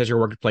 How has your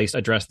workplace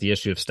addressed the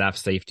issue of staff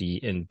safety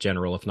in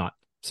general, if not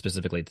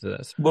specifically to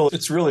this? Well,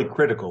 it's really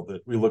critical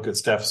that we look at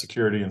staff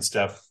security and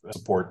staff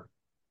support.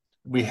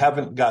 We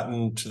haven't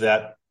gotten to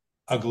that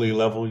ugly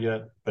level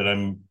yet, but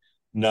I'm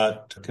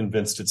not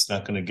convinced it's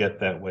not going to get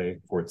that way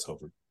before it's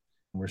over.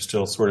 We're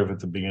still sort of at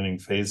the beginning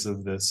phase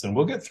of this, and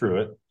we'll get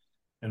through it.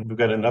 And we've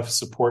got enough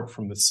support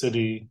from the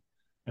city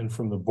and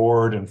from the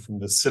board and from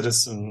the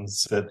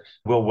citizens that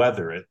we'll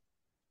weather it.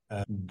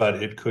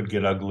 But it could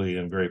get ugly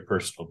and very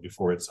personal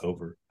before it's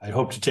over. I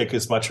hope to take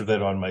as much of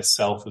that on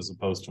myself as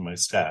opposed to my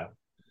staff.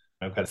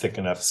 I've got thick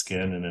enough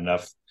skin and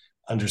enough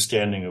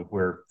understanding of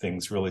where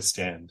things really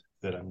stand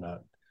that I'm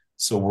not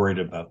so worried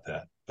about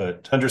that.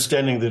 But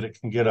understanding that it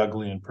can get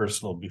ugly and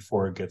personal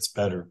before it gets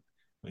better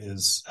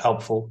is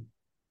helpful.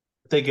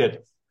 They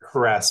get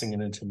harassing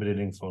and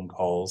intimidating phone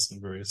calls and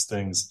various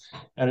things,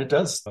 and it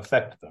does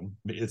affect them.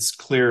 It's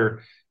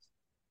clear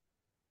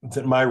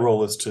that my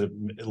role is to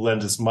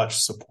lend as much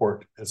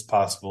support as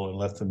possible and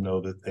let them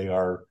know that they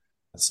are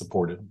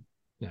supported.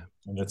 Yeah.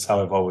 And that's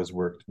how I've always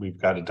worked. We've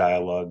got a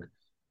dialogue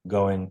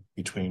going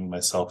between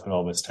myself and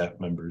all my staff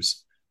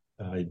members.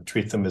 I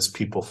treat them as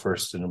people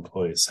first and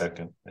employees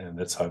second. And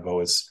that's how I've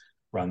always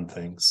run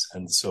things.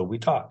 And so we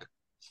talk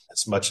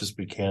as much as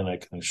we can. I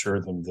can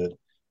assure them that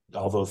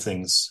although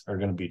things are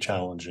going to be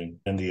challenging,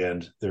 in the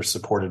end, they're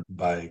supported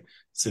by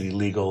city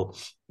legal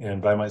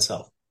and by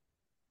myself.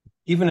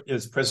 Even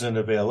as president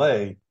of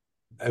ALA,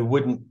 I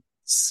wouldn't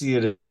see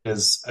it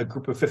as a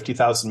group of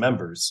 50,000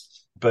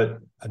 members, but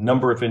a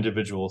number of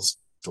individual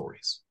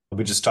stories.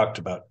 We just talked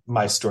about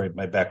my story,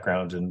 my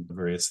background, and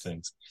various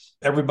things.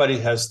 Everybody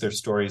has their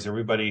stories.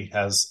 Everybody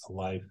has a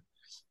life.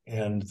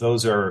 And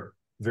those are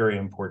very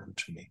important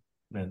to me.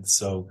 And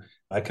so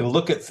I can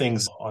look at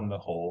things on the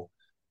whole,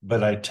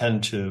 but I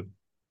tend to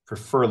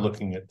prefer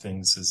looking at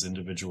things as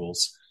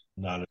individuals,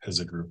 not as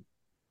a group.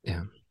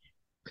 Yeah.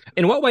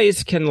 In what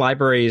ways can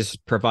libraries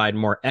provide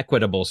more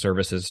equitable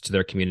services to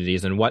their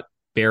communities, and what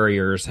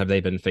barriers have they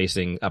been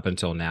facing up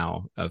until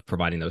now of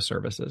providing those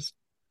services?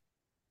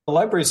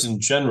 Libraries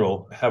in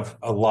general have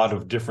a lot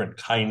of different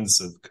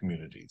kinds of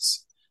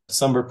communities.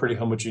 Some are pretty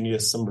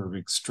homogeneous, some are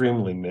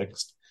extremely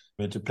mixed.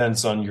 It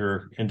depends on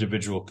your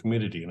individual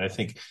community. And I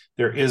think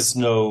there is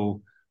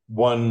no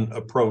one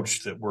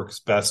approach that works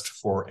best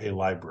for a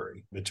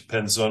library. It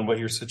depends on what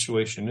your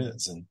situation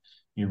is. And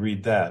you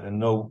read that and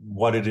know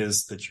what it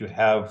is that you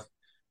have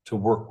to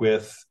work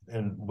with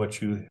and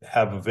what you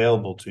have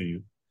available to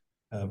you.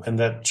 And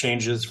that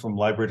changes from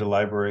library to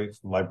library,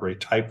 from library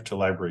type to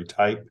library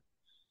type.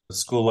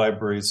 School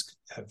libraries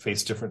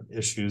face different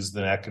issues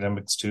than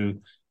academics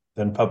do,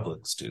 than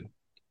publics do.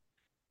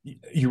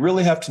 You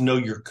really have to know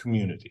your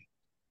community.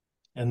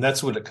 And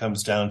that's what it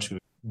comes down to.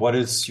 What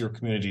is your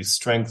community's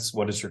strengths?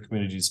 What is your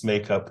community's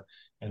makeup?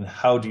 And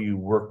how do you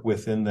work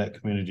within that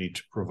community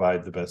to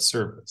provide the best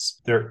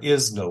service? There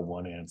is no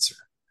one answer.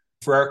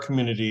 For our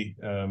community,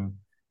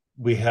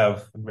 we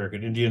have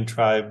American Indian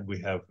tribe, we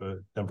have a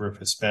number of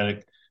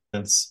Hispanic,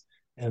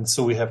 and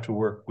so we have to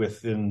work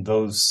within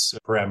those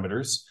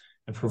parameters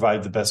and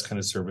provide the best kind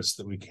of service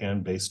that we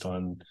can based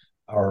on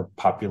our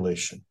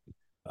population.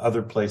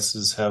 Other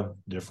places have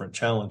different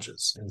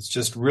challenges. And it's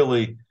just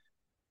really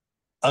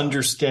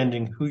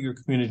understanding who your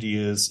community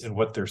is and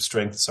what their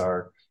strengths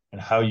are and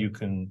how you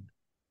can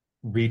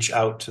reach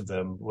out to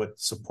them, what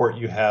support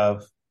you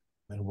have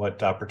and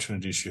what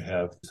opportunities you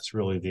have is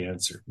really the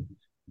answer.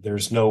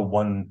 There's no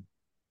one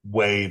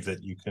way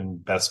that you can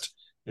best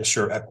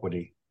assure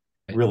equity.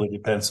 It really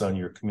depends on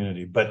your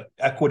community, but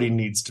equity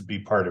needs to be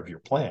part of your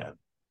plan.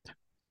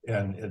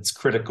 And it's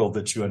critical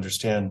that you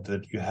understand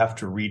that you have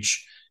to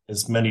reach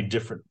as many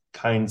different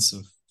kinds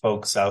of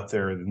folks out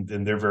there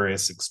in their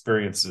various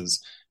experiences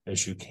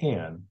as you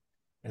can.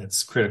 And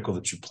it's critical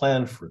that you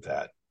plan for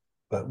that.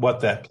 But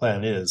what that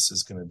plan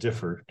is going to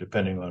differ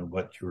depending on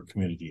what your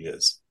community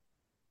is.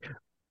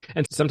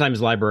 And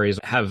sometimes libraries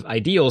have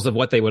ideals of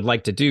what they would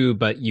like to do,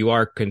 but you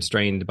are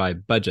constrained by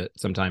budget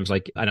sometimes.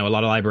 Like I know a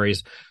lot of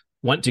libraries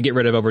want to get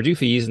rid of overdue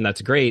fees, and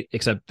that's great,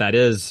 except that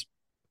is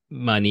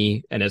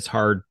money, and it's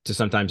hard to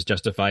sometimes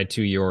justify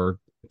to your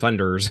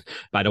funders.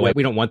 By the way,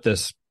 we don't want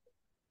this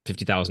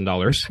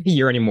 $50,000 a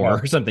year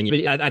anymore or something.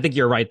 But I think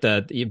you're right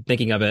that you're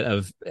thinking of it,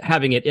 of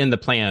having it in the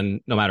plan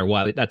no matter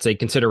what. That's a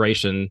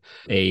consideration,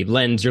 a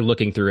lens you're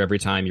looking through every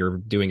time you're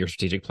doing your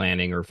strategic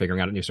planning or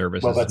figuring out new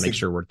services to make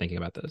sure we're thinking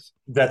about this.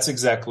 That's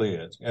exactly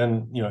it.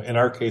 And, in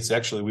our case,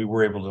 actually, we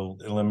were able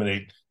to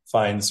eliminate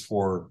fines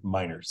for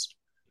minors.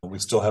 We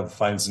still have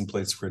fines in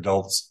place for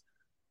adults.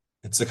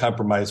 It's a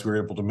compromise we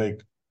were able to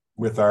make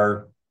with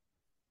our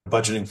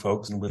budgeting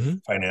folks and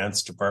with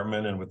finance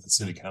department and with the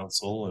city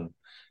council, and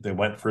they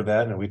went for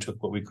that, and we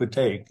took what we could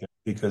take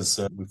because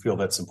we feel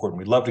that's important.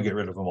 We'd love to get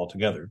rid of them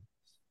altogether,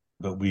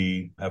 but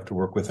we have to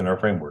work within our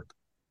framework.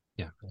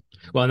 Yeah.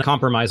 Well, and the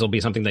compromise will be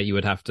something that you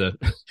would have to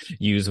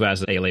use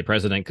as ALA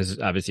president, because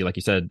obviously, like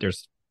you said,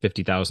 there's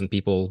 50,000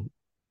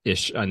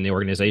 people-ish in the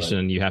organization,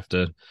 and you have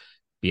to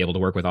be able to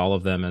work with all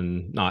of them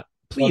and not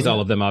please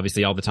all of them,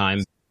 obviously, all the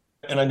time.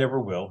 And I never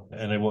will,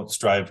 and I won't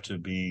strive to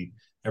be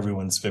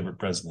everyone's favorite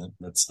president.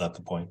 That's not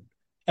the point.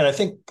 And I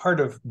think part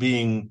of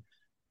being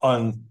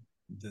on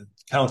the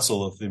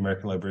council of the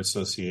American Library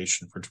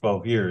Association for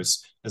 12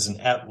 years as an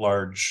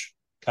at-large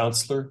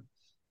counselor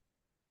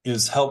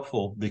is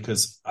helpful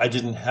because I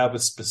didn't have a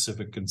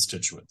specific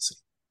constituency.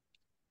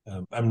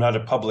 I'm not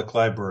a public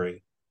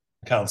library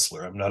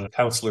counselor. I'm not a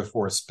counselor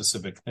for a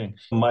specific thing.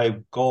 My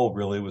goal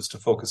really was to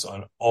focus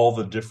on all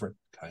the different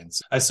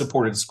kinds. I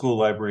supported school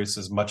libraries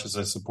as much as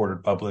I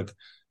supported public,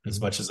 as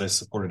much as I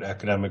supported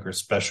academic or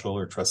special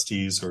or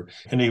trustees or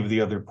any of the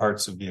other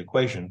parts of the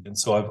equation. And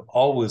so I've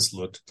always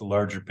looked at the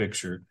larger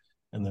picture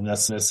and the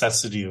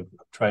necessity of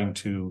trying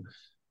to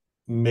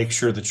make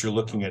sure that you're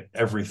looking at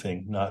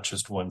everything, not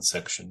just one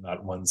section,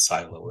 not one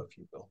silo, if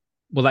you will.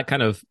 Well, that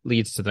kind of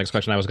leads to the next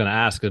question I was going to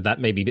ask. That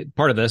may be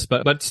part of this,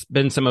 but what's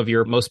been some of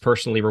your most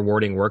personally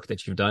rewarding work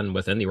that you've done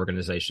within the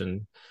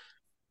organization?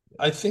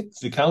 I think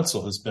the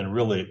council has been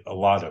really a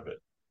lot of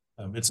it.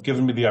 It's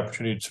given me the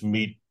opportunity to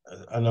meet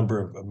a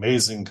number of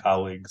amazing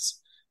colleagues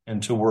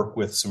and to work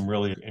with some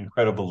really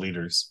incredible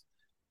leaders.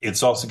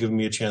 It's also given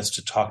me a chance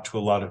to talk to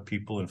a lot of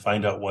people and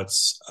find out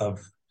what's of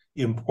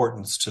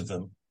importance to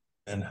them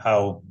and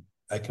how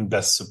I can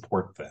best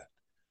support that.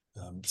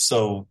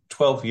 So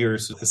 12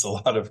 years is a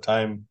lot of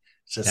time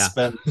to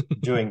spend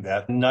doing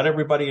that. Not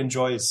everybody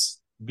enjoys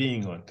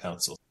being on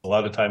council. A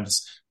lot of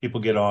times people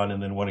get on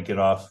and then want to get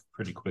off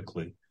pretty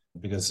quickly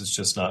because it's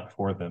just not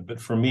for them. But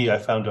for me, I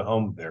found a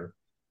home there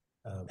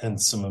and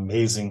some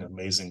amazing,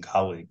 amazing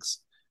colleagues.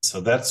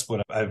 So that's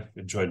what I've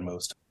enjoyed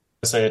most.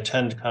 As I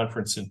attend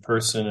conference in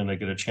person and I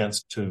get a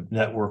chance to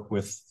network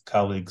with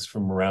colleagues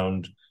from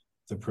around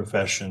the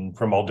profession,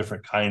 from all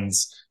different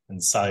kinds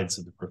and sides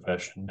of the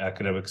profession,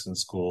 academics and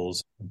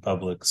schools and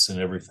publics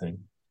and everything.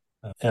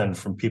 And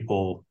from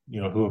people,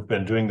 who have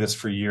been doing this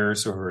for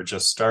years or who are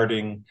just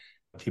starting,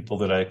 people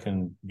that I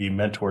can be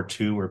mentored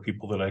to or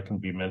people that I can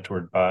be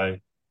mentored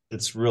by.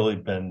 It's really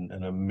been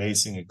an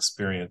amazing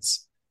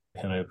experience,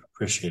 and I've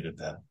appreciated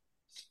that.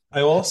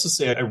 I will also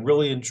say I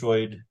really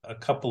enjoyed a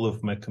couple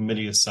of my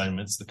committee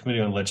assignments. The Committee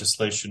on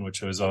Legislation,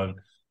 which I was on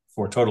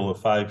for a total of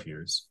 5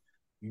 years,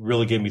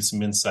 really gave me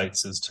some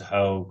insights as to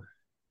how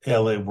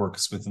ALA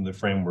works within the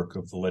framework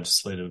of the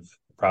legislative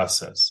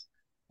process.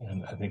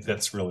 And I think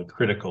that's really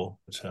critical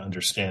to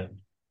understand.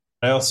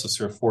 I also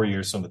served 4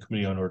 years on the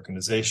Committee on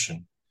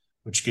Organization,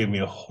 which gave me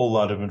a whole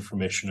lot of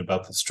information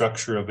about the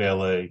structure of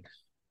ALA,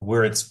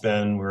 where it's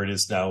been, where it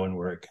is now, and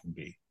where it can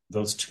be.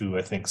 Those two,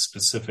 I think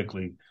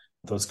specifically,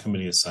 those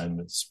committee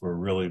assignments were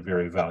really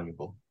very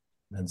valuable.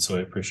 And so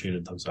I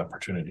appreciated those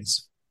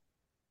opportunities.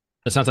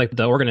 It sounds like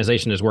the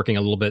organization is working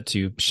a little bit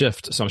to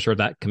shift. So I'm sure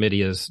that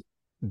committee is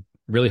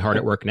really hard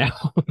at work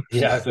now.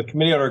 Yeah, the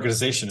Committee on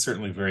Organization is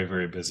certainly very,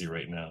 very busy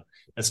right now,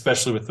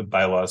 especially with the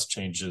bylaws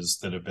changes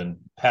that have been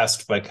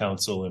passed by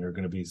council and are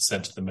going to be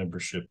sent to the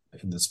membership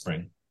in the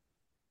spring.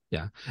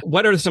 Yeah.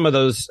 What are some of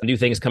those new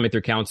things coming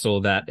through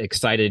council that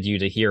excited you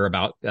to hear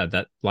about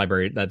that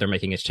library, that they're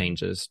making its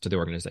changes to the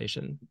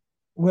organization?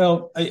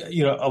 Well,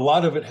 a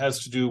lot of it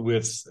has to do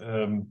with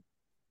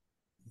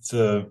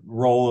the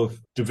role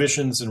of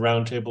divisions and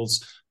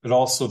roundtables, but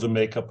also the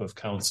makeup of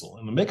council.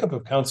 And the makeup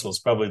of council is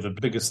probably the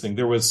biggest thing.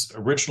 There was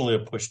originally a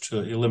push to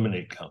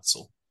eliminate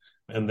council,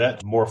 and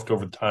that morphed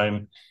over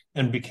time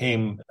and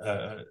became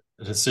a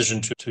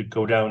decision to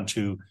go down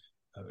to,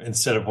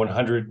 instead of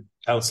 100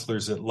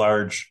 councilors at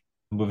large,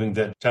 moving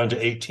that down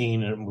to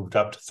 18, and it moved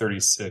up to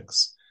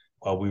 36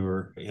 while we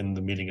were in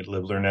the meeting at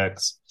Live Learn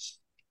X.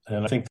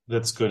 And I think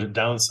that's good. It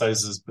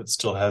downsizes, but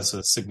still has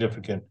a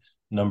significant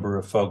number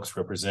of folks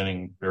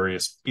representing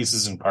various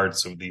pieces and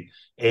parts of the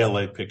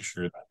ALA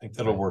picture. I think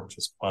that'll work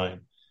just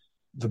fine.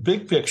 The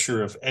big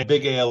picture of a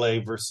big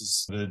ALA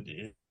versus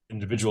the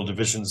individual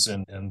divisions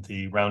and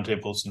the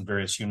roundtables and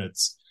various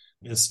units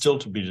is still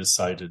to be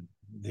decided.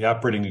 The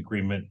operating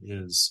agreement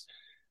is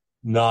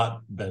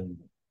not been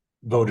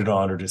voted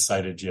on or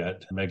decided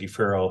yet. Maggie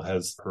Farrell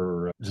has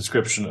her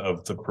description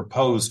of the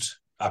proposed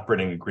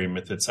operating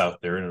agreement that's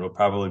out there, and it'll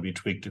probably be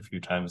tweaked a few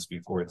times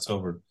before it's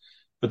over.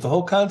 But the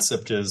whole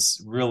concept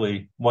is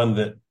really one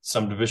that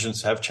some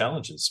divisions have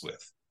challenges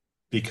with,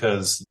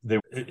 because they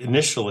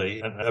initially,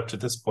 and up to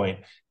this point,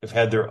 have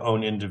had their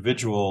own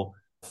individual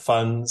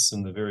funds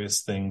and the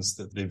various things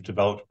that they've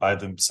developed by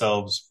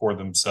themselves, for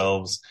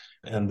themselves,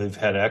 and they've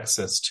had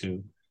access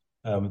to,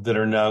 that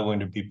are now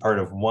going to be part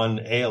of one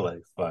ALA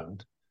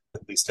fund,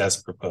 at least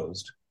as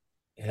proposed.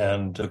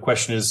 And the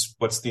question is,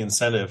 what's the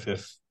incentive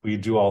if we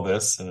do all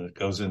this and it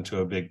goes into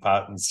a big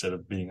pot instead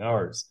of being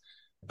ours?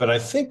 But I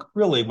think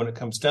really when it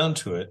comes down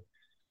to it,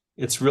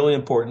 it's really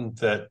important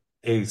that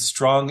a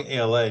strong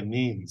ALA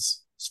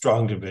means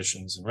strong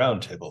divisions and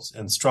roundtables,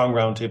 and strong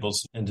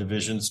roundtables and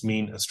divisions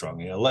mean a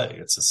strong ALA.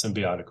 It's a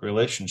symbiotic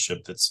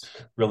relationship that's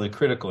really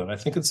critical. And I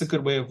think it's a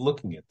good way of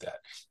looking at that.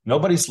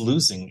 Nobody's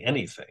losing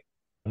anything.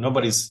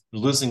 Nobody's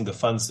losing the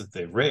funds that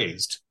they've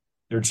raised.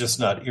 They're just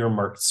not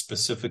earmarked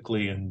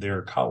specifically in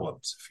their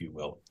columns, if you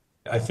will.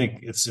 I think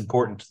it's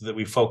important that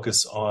we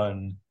focus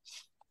on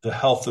the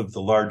health of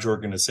the large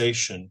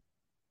organization,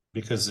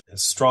 because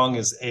as strong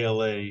as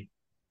ALA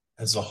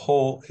as a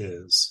whole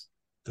is,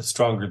 the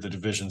stronger the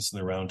divisions and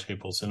the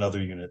roundtables and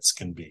other units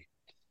can be.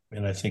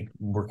 And I think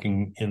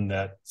working in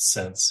that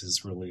sense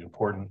is really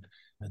important.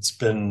 It's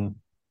been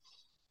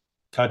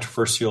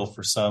controversial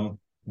for some,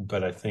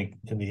 but I think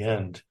in the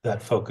end,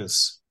 that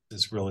focus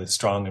is really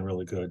strong and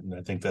really good. And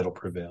I think that'll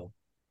prevail.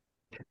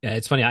 Yeah,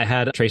 it's funny. I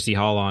had Tracy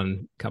Hall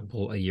on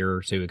a year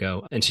or two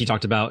ago, and she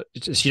talked about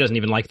she doesn't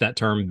even like that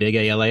term "big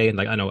ALA." And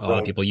like I know a lot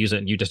of people use it,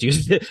 and you just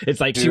use it. It's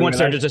like she wants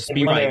her to just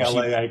be right.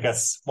 ALA, I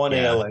guess one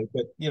ALA,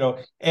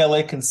 but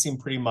ALA can seem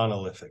pretty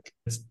monolithic.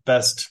 It's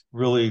best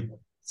really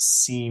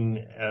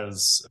seen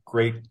as a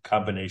great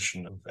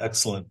combination of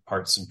excellent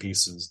parts and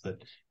pieces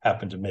that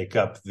happen to make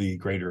up the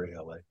greater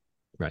ALA.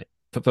 Right.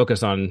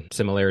 Focus on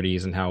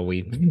similarities and how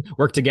we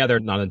work together,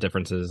 not on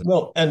differences.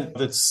 Well, and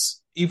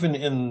that's even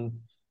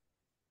in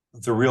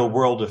the real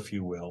world, if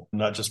you will,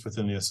 not just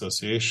within the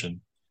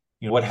association.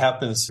 What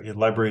happens in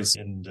libraries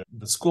in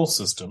the school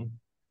system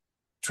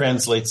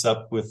translates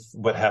up with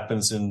what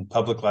happens in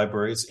public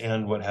libraries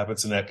and what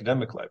happens in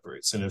academic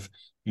libraries. And if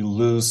you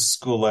lose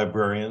school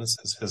librarians,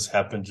 as has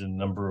happened in a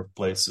number of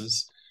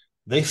places,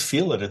 they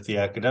feel it at the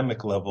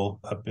academic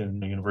level up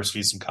in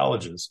universities and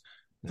colleges,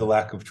 the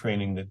lack of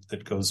training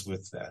that goes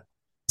with that.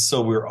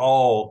 So we're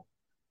all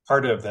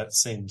part of that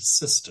same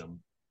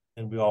system,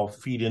 and we all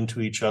feed into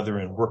each other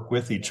and work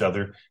with each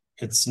other.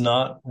 It's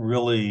not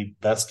really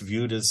best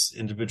viewed as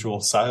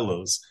individual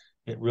silos.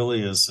 It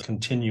really is a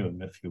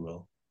continuum, if you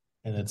will.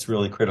 And it's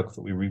really critical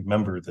that we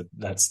remember that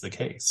that's the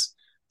case,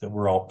 that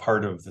we're all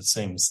part of the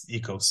same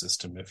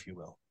ecosystem, if you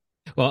will.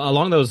 Well,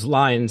 along those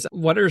lines,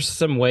 what are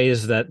some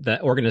ways that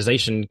the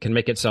organization can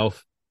make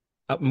itself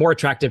more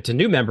attractive to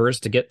new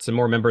members to get some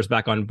more members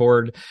back on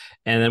board?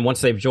 And then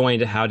once they've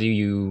joined, how do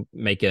you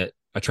make it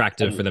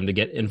attractive for them to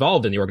get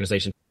involved in the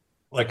organization?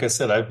 Like I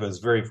said, I was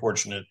very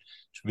fortunate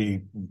to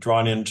be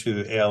drawn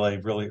into ALA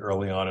really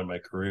early on in my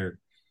career.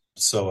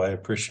 So I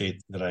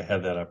appreciate that I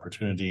had that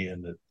opportunity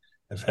and that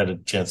I've had a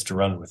chance to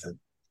run with it.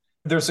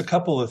 There's a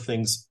couple of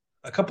things,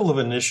 a couple of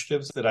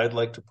initiatives that I'd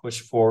like to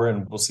push for,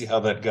 and we'll see how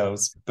that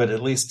goes. But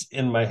at least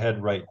in my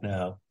head right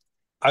now,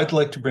 I'd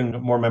like to bring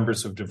more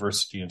members of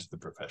diversity into the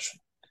profession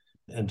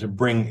and to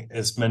bring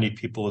as many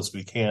people as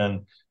we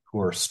can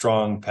who are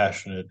strong,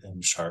 passionate,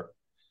 and sharp.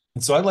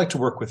 And so I'd like to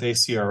work with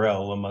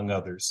ACRL, among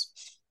others,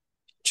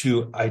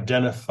 to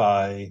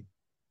identify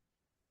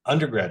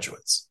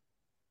undergraduates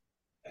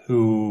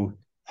who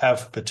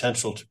have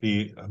potential to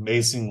be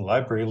amazing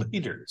library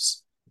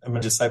leaders. I'm a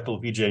disciple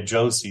of E.J.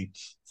 Josie,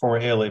 former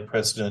ALA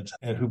president,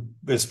 and who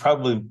is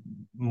probably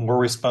more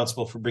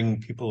responsible for bringing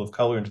people of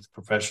color into the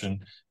profession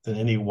than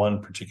any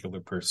one particular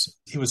person.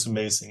 He was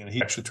amazing, and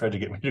he actually tried to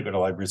get me to go to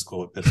library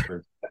school at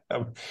Pittsburgh.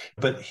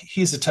 But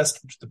he's a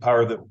testament to the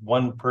power that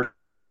one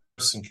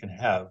person can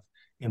have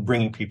in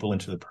bringing people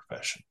into the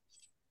profession.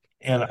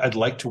 And I'd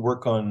like to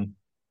work on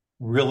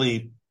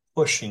really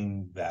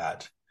pushing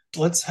that.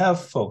 Let's have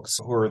folks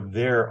who are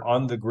there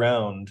on the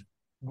ground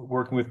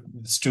working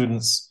with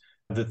students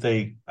that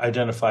they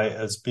identify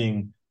as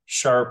being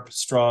sharp,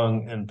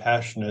 strong, and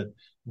passionate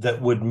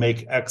that would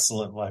make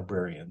excellent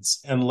librarians.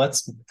 And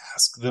let's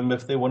ask them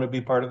if they want to be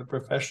part of the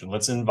profession.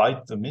 Let's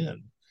invite them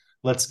in.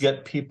 Let's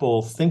get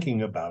people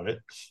thinking about it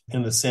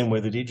in the same way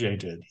that EJ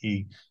did.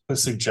 He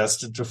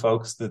suggested to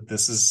folks that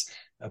this is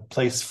a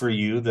place for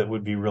you that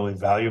would be really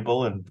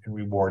valuable and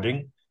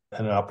rewarding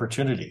and an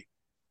opportunity.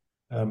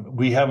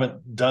 We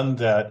haven't done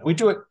that. We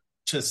do it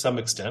to some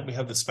extent. We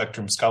have the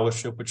Spectrum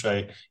Scholarship, which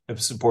I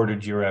have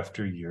supported year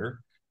after year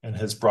and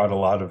has brought a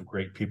lot of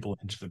great people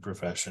into the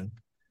profession.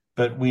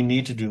 But we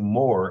need to do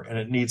more, and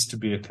it needs to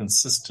be a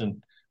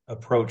consistent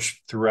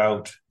approach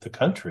throughout the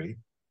country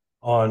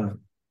on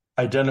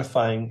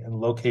identifying and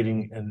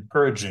locating and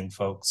encouraging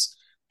folks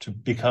to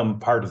become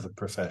part of the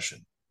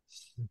profession.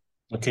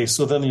 Okay,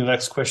 so then the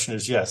next question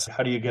is, yes,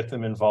 how do you get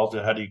them involved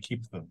and how do you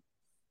keep them?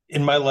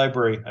 In my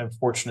library, I'm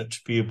fortunate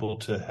to be able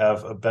to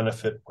have a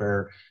benefit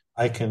where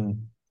I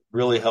can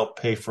really help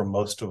pay for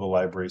most of a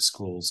library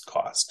school's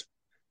cost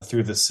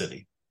through the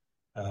city.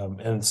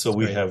 And so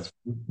we have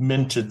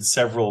minted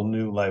several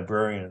new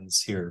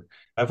librarians here.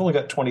 I've only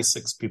got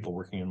 26 people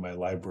working in my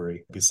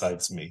library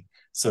besides me.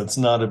 So it's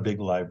not a big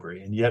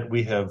library. And yet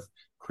we have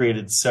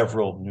created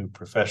several new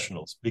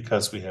professionals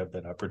because we have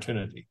that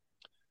opportunity.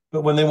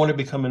 But when they want to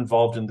become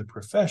involved in the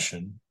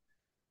profession,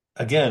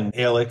 again,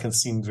 ALA can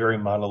seem very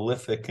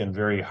monolithic and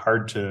very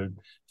hard to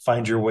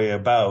find your way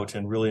about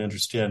and really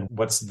understand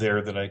what's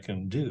there that I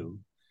can do.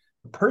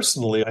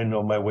 Personally, I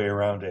know my way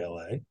around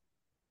ALA,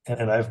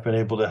 and I've been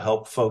able to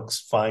help folks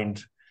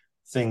find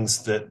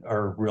things that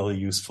are really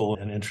useful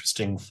and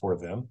interesting for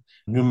them.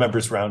 New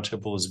Members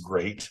Roundtable is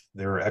great.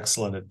 They're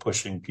excellent at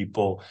pushing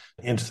people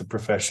into the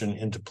profession,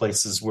 into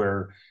places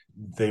where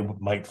they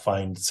might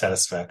find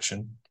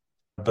satisfaction.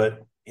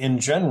 But in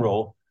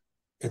general,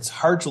 it's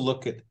hard to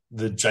look at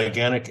the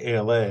gigantic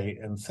ALA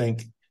and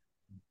think,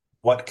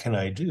 what can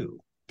I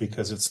do?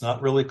 Because it's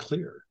not really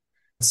clear.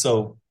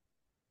 So,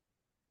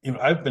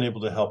 I've been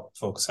able to help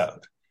folks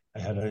out. I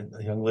had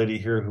a young lady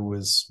here who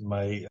was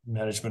my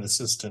management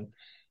assistant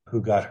who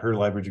got her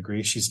library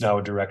degree. She's now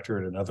a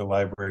director at another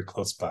library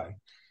close by.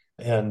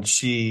 And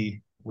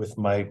she, with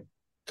my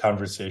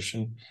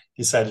conversation,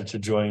 decided to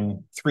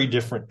join 3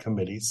 different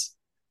committees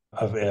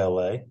of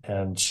ALA,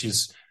 and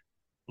she's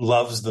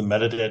loves the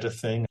metadata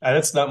thing. And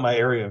it's not my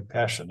area of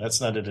passion.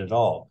 That's not it at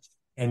all.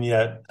 And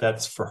yet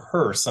that's for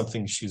her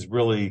something she's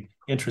really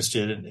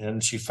interested in,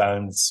 and she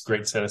finds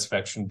great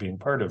satisfaction being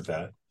part of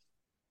that.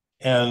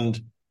 And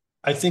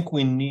I think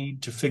we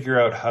need to figure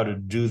out how to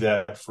do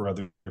that for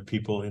other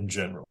people in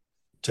general,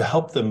 to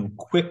help them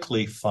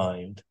quickly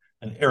find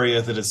an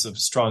area that is of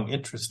strong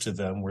interest to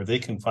them where they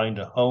can find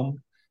a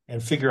home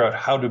and figure out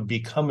how to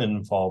become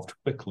involved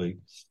quickly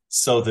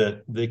so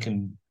that they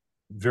can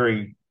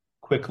very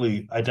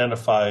quickly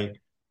identify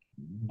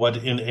what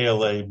in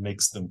ALA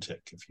makes them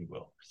tick, if you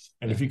will.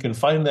 And if you can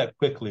find that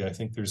quickly, I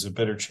think there's a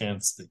better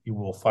chance that you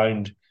will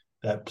find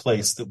that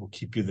place that will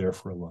keep you there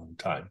for a long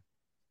time.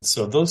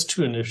 So those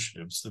 2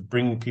 initiatives, the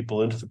bringing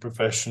people into the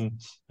profession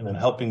and then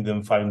helping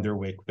them find their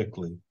way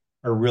quickly,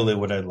 are really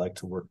what I'd like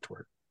to work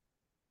toward.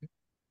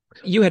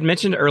 You had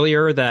mentioned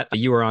earlier that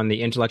you were on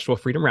the Intellectual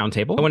Freedom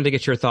Roundtable. I wanted to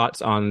get your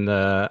thoughts on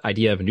the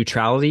idea of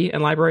neutrality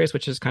in libraries,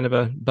 which is kind of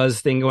a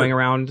buzz thing going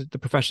around the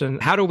profession.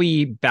 How do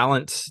we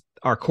balance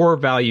our core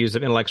values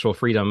of intellectual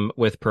freedom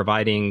with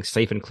providing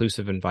safe,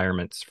 inclusive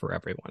environments for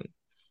everyone?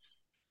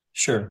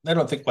 Sure. I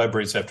don't think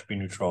libraries have to be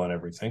neutral on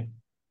everything.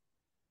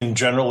 In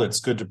general,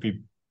 it's good to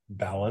be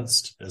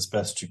balanced as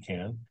best you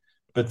can,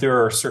 but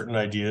there are certain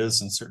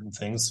ideas and certain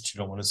things that you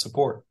don't want to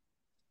support.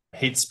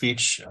 Hate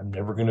speech, I'm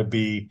never going to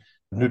be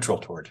neutral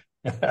toward.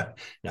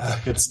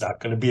 It's not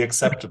going to be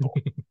acceptable.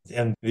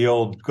 And the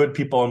old good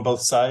people on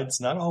both sides,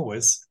 not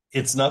always.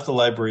 It's not the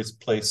library's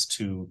place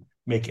to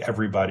make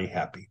everybody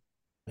happy.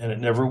 And it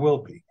never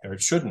will be, or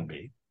it shouldn't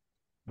be.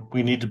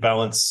 We need to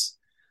balance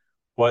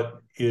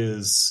what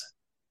is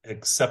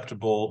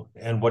acceptable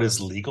and what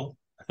is legal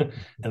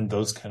and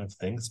those kind of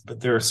things. But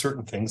there are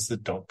certain things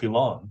that don't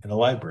belong in a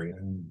library.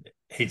 And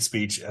hate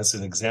speech, as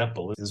an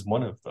example, is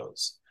one of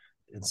those.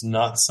 It's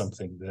not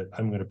something that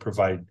I'm going to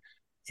provide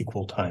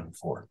equal time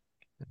for.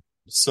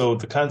 So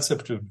the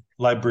concept of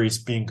libraries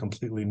being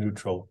completely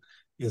neutral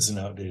is an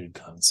outdated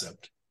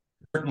concept.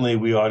 Certainly,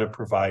 we ought to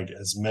provide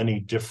as many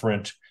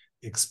different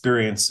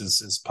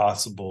experiences as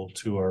possible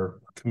to our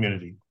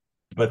community,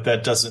 but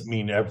that doesn't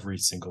mean every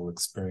single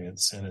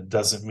experience, and it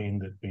doesn't mean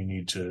that we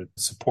need to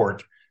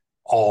support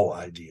all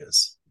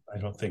ideas. I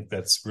don't think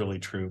that's really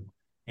true,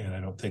 and I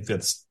don't think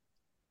that's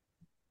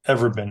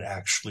ever been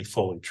actually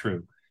fully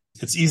true.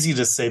 It's easy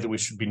to say that we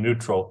should be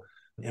neutral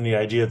in the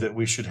idea that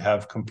we should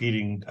have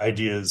competing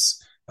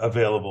ideas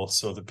available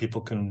so that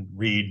people can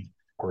read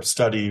or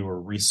study or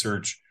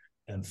research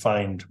and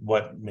find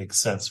what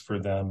makes sense for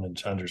them and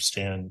to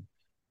understand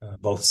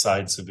both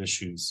sides of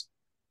issues.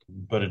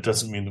 But it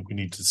doesn't mean that we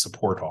need to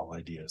support all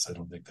ideas. I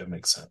don't think that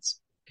makes sense.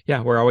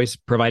 Yeah, we're always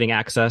providing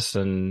access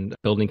and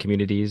building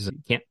communities.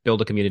 You can't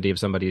build a community if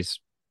somebody's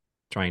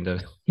trying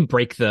to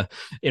break the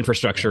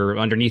infrastructure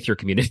underneath your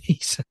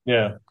communities.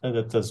 Yeah,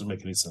 that doesn't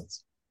make any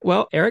sense.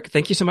 Well, Eric,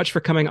 thank you so much for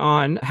coming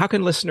on. How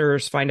can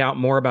listeners find out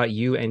more about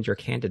you and your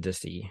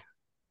candidacy?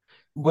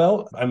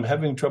 Well, I'm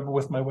having trouble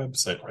with my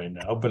website right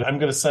now, but I'm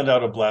going to send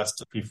out a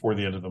blast before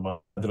the end of the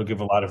month that'll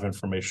give a lot of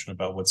information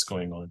about what's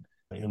going on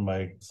in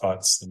my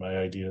thoughts and my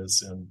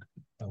ideas and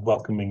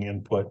welcoming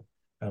input.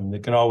 They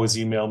can always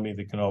email me.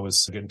 They can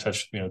always get in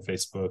touch with me on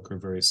Facebook or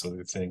various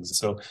other things.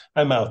 So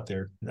I'm out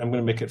there. I'm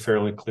going to make it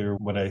fairly clear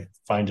what I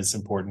find is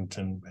important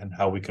and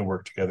how we can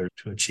work together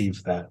to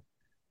achieve that.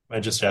 I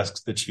just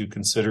ask that you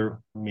consider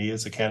me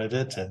as a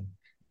candidate,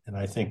 and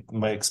I think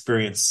my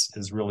experience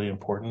is really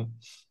important.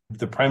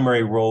 The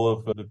primary role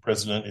of the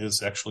president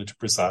is actually to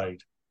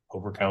preside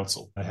over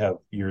council. I have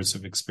years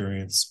of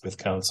experience with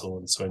council,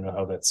 and so I know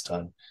how that's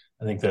done.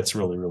 I think that's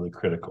really, really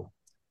critical.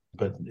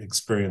 But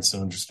experience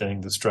and understanding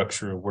the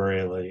structure of where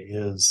ALA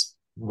is,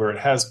 where it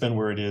has been,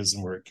 where it is,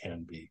 and where it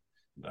can be.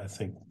 I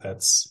think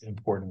that's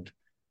important.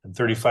 And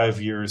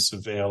 35 years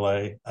of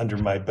ALA under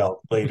my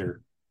belt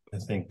later, I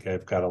think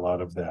I've got a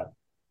lot of that.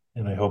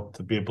 And I hope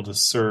to be able to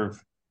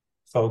serve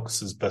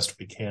folks as best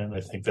we can.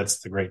 I think that's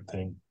the great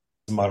thing,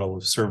 the model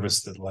of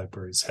service that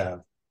libraries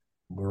have.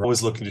 We're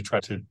always looking to try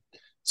to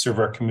serve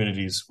our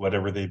communities,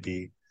 whatever they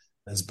be,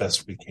 as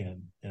best we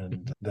can.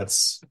 And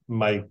that's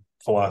my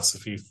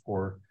philosophy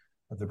for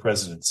the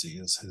presidency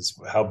is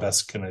how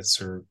best can I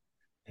serve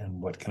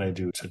and what can I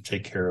do to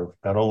take care of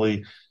not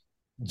only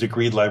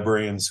degreed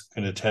librarians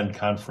who can attend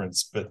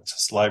conference, but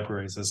just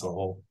libraries as a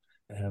whole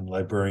and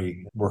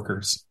library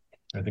workers.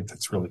 I think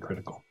that's really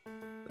critical.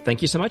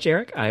 Thank you so much,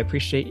 Eric. I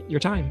appreciate your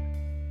time.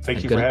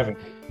 Thank you for having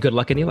me. Good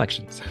luck in the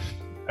elections.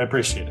 I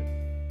appreciate it.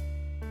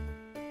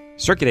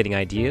 Circulating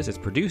Ideas is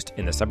produced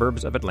in the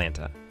suburbs of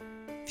Atlanta.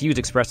 Views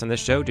expressed on this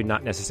show do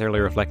not necessarily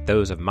reflect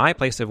those of my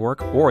place of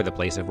work or the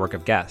place of work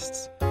of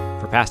guests.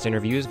 For past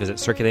interviews, visit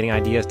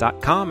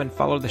circulatingideas.com and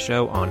follow the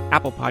show on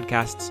Apple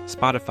Podcasts,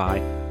 Spotify,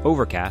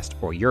 Overcast,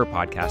 or your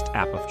podcast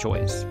app of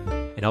choice.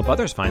 And help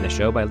others find the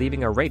show by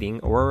leaving a rating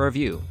or a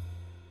review.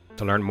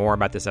 To learn more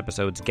about this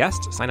episode's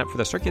guest, sign up for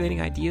the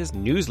Circulating Ideas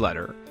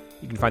newsletter.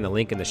 You can find the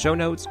link in the show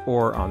notes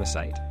or on the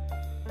site.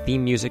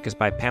 Theme music is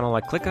by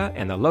Pamela Klicka,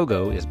 and the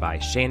logo is by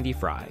Shandy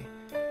Fry.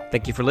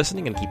 Thank you for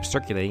listening and keep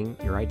circulating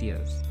your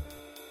ideas.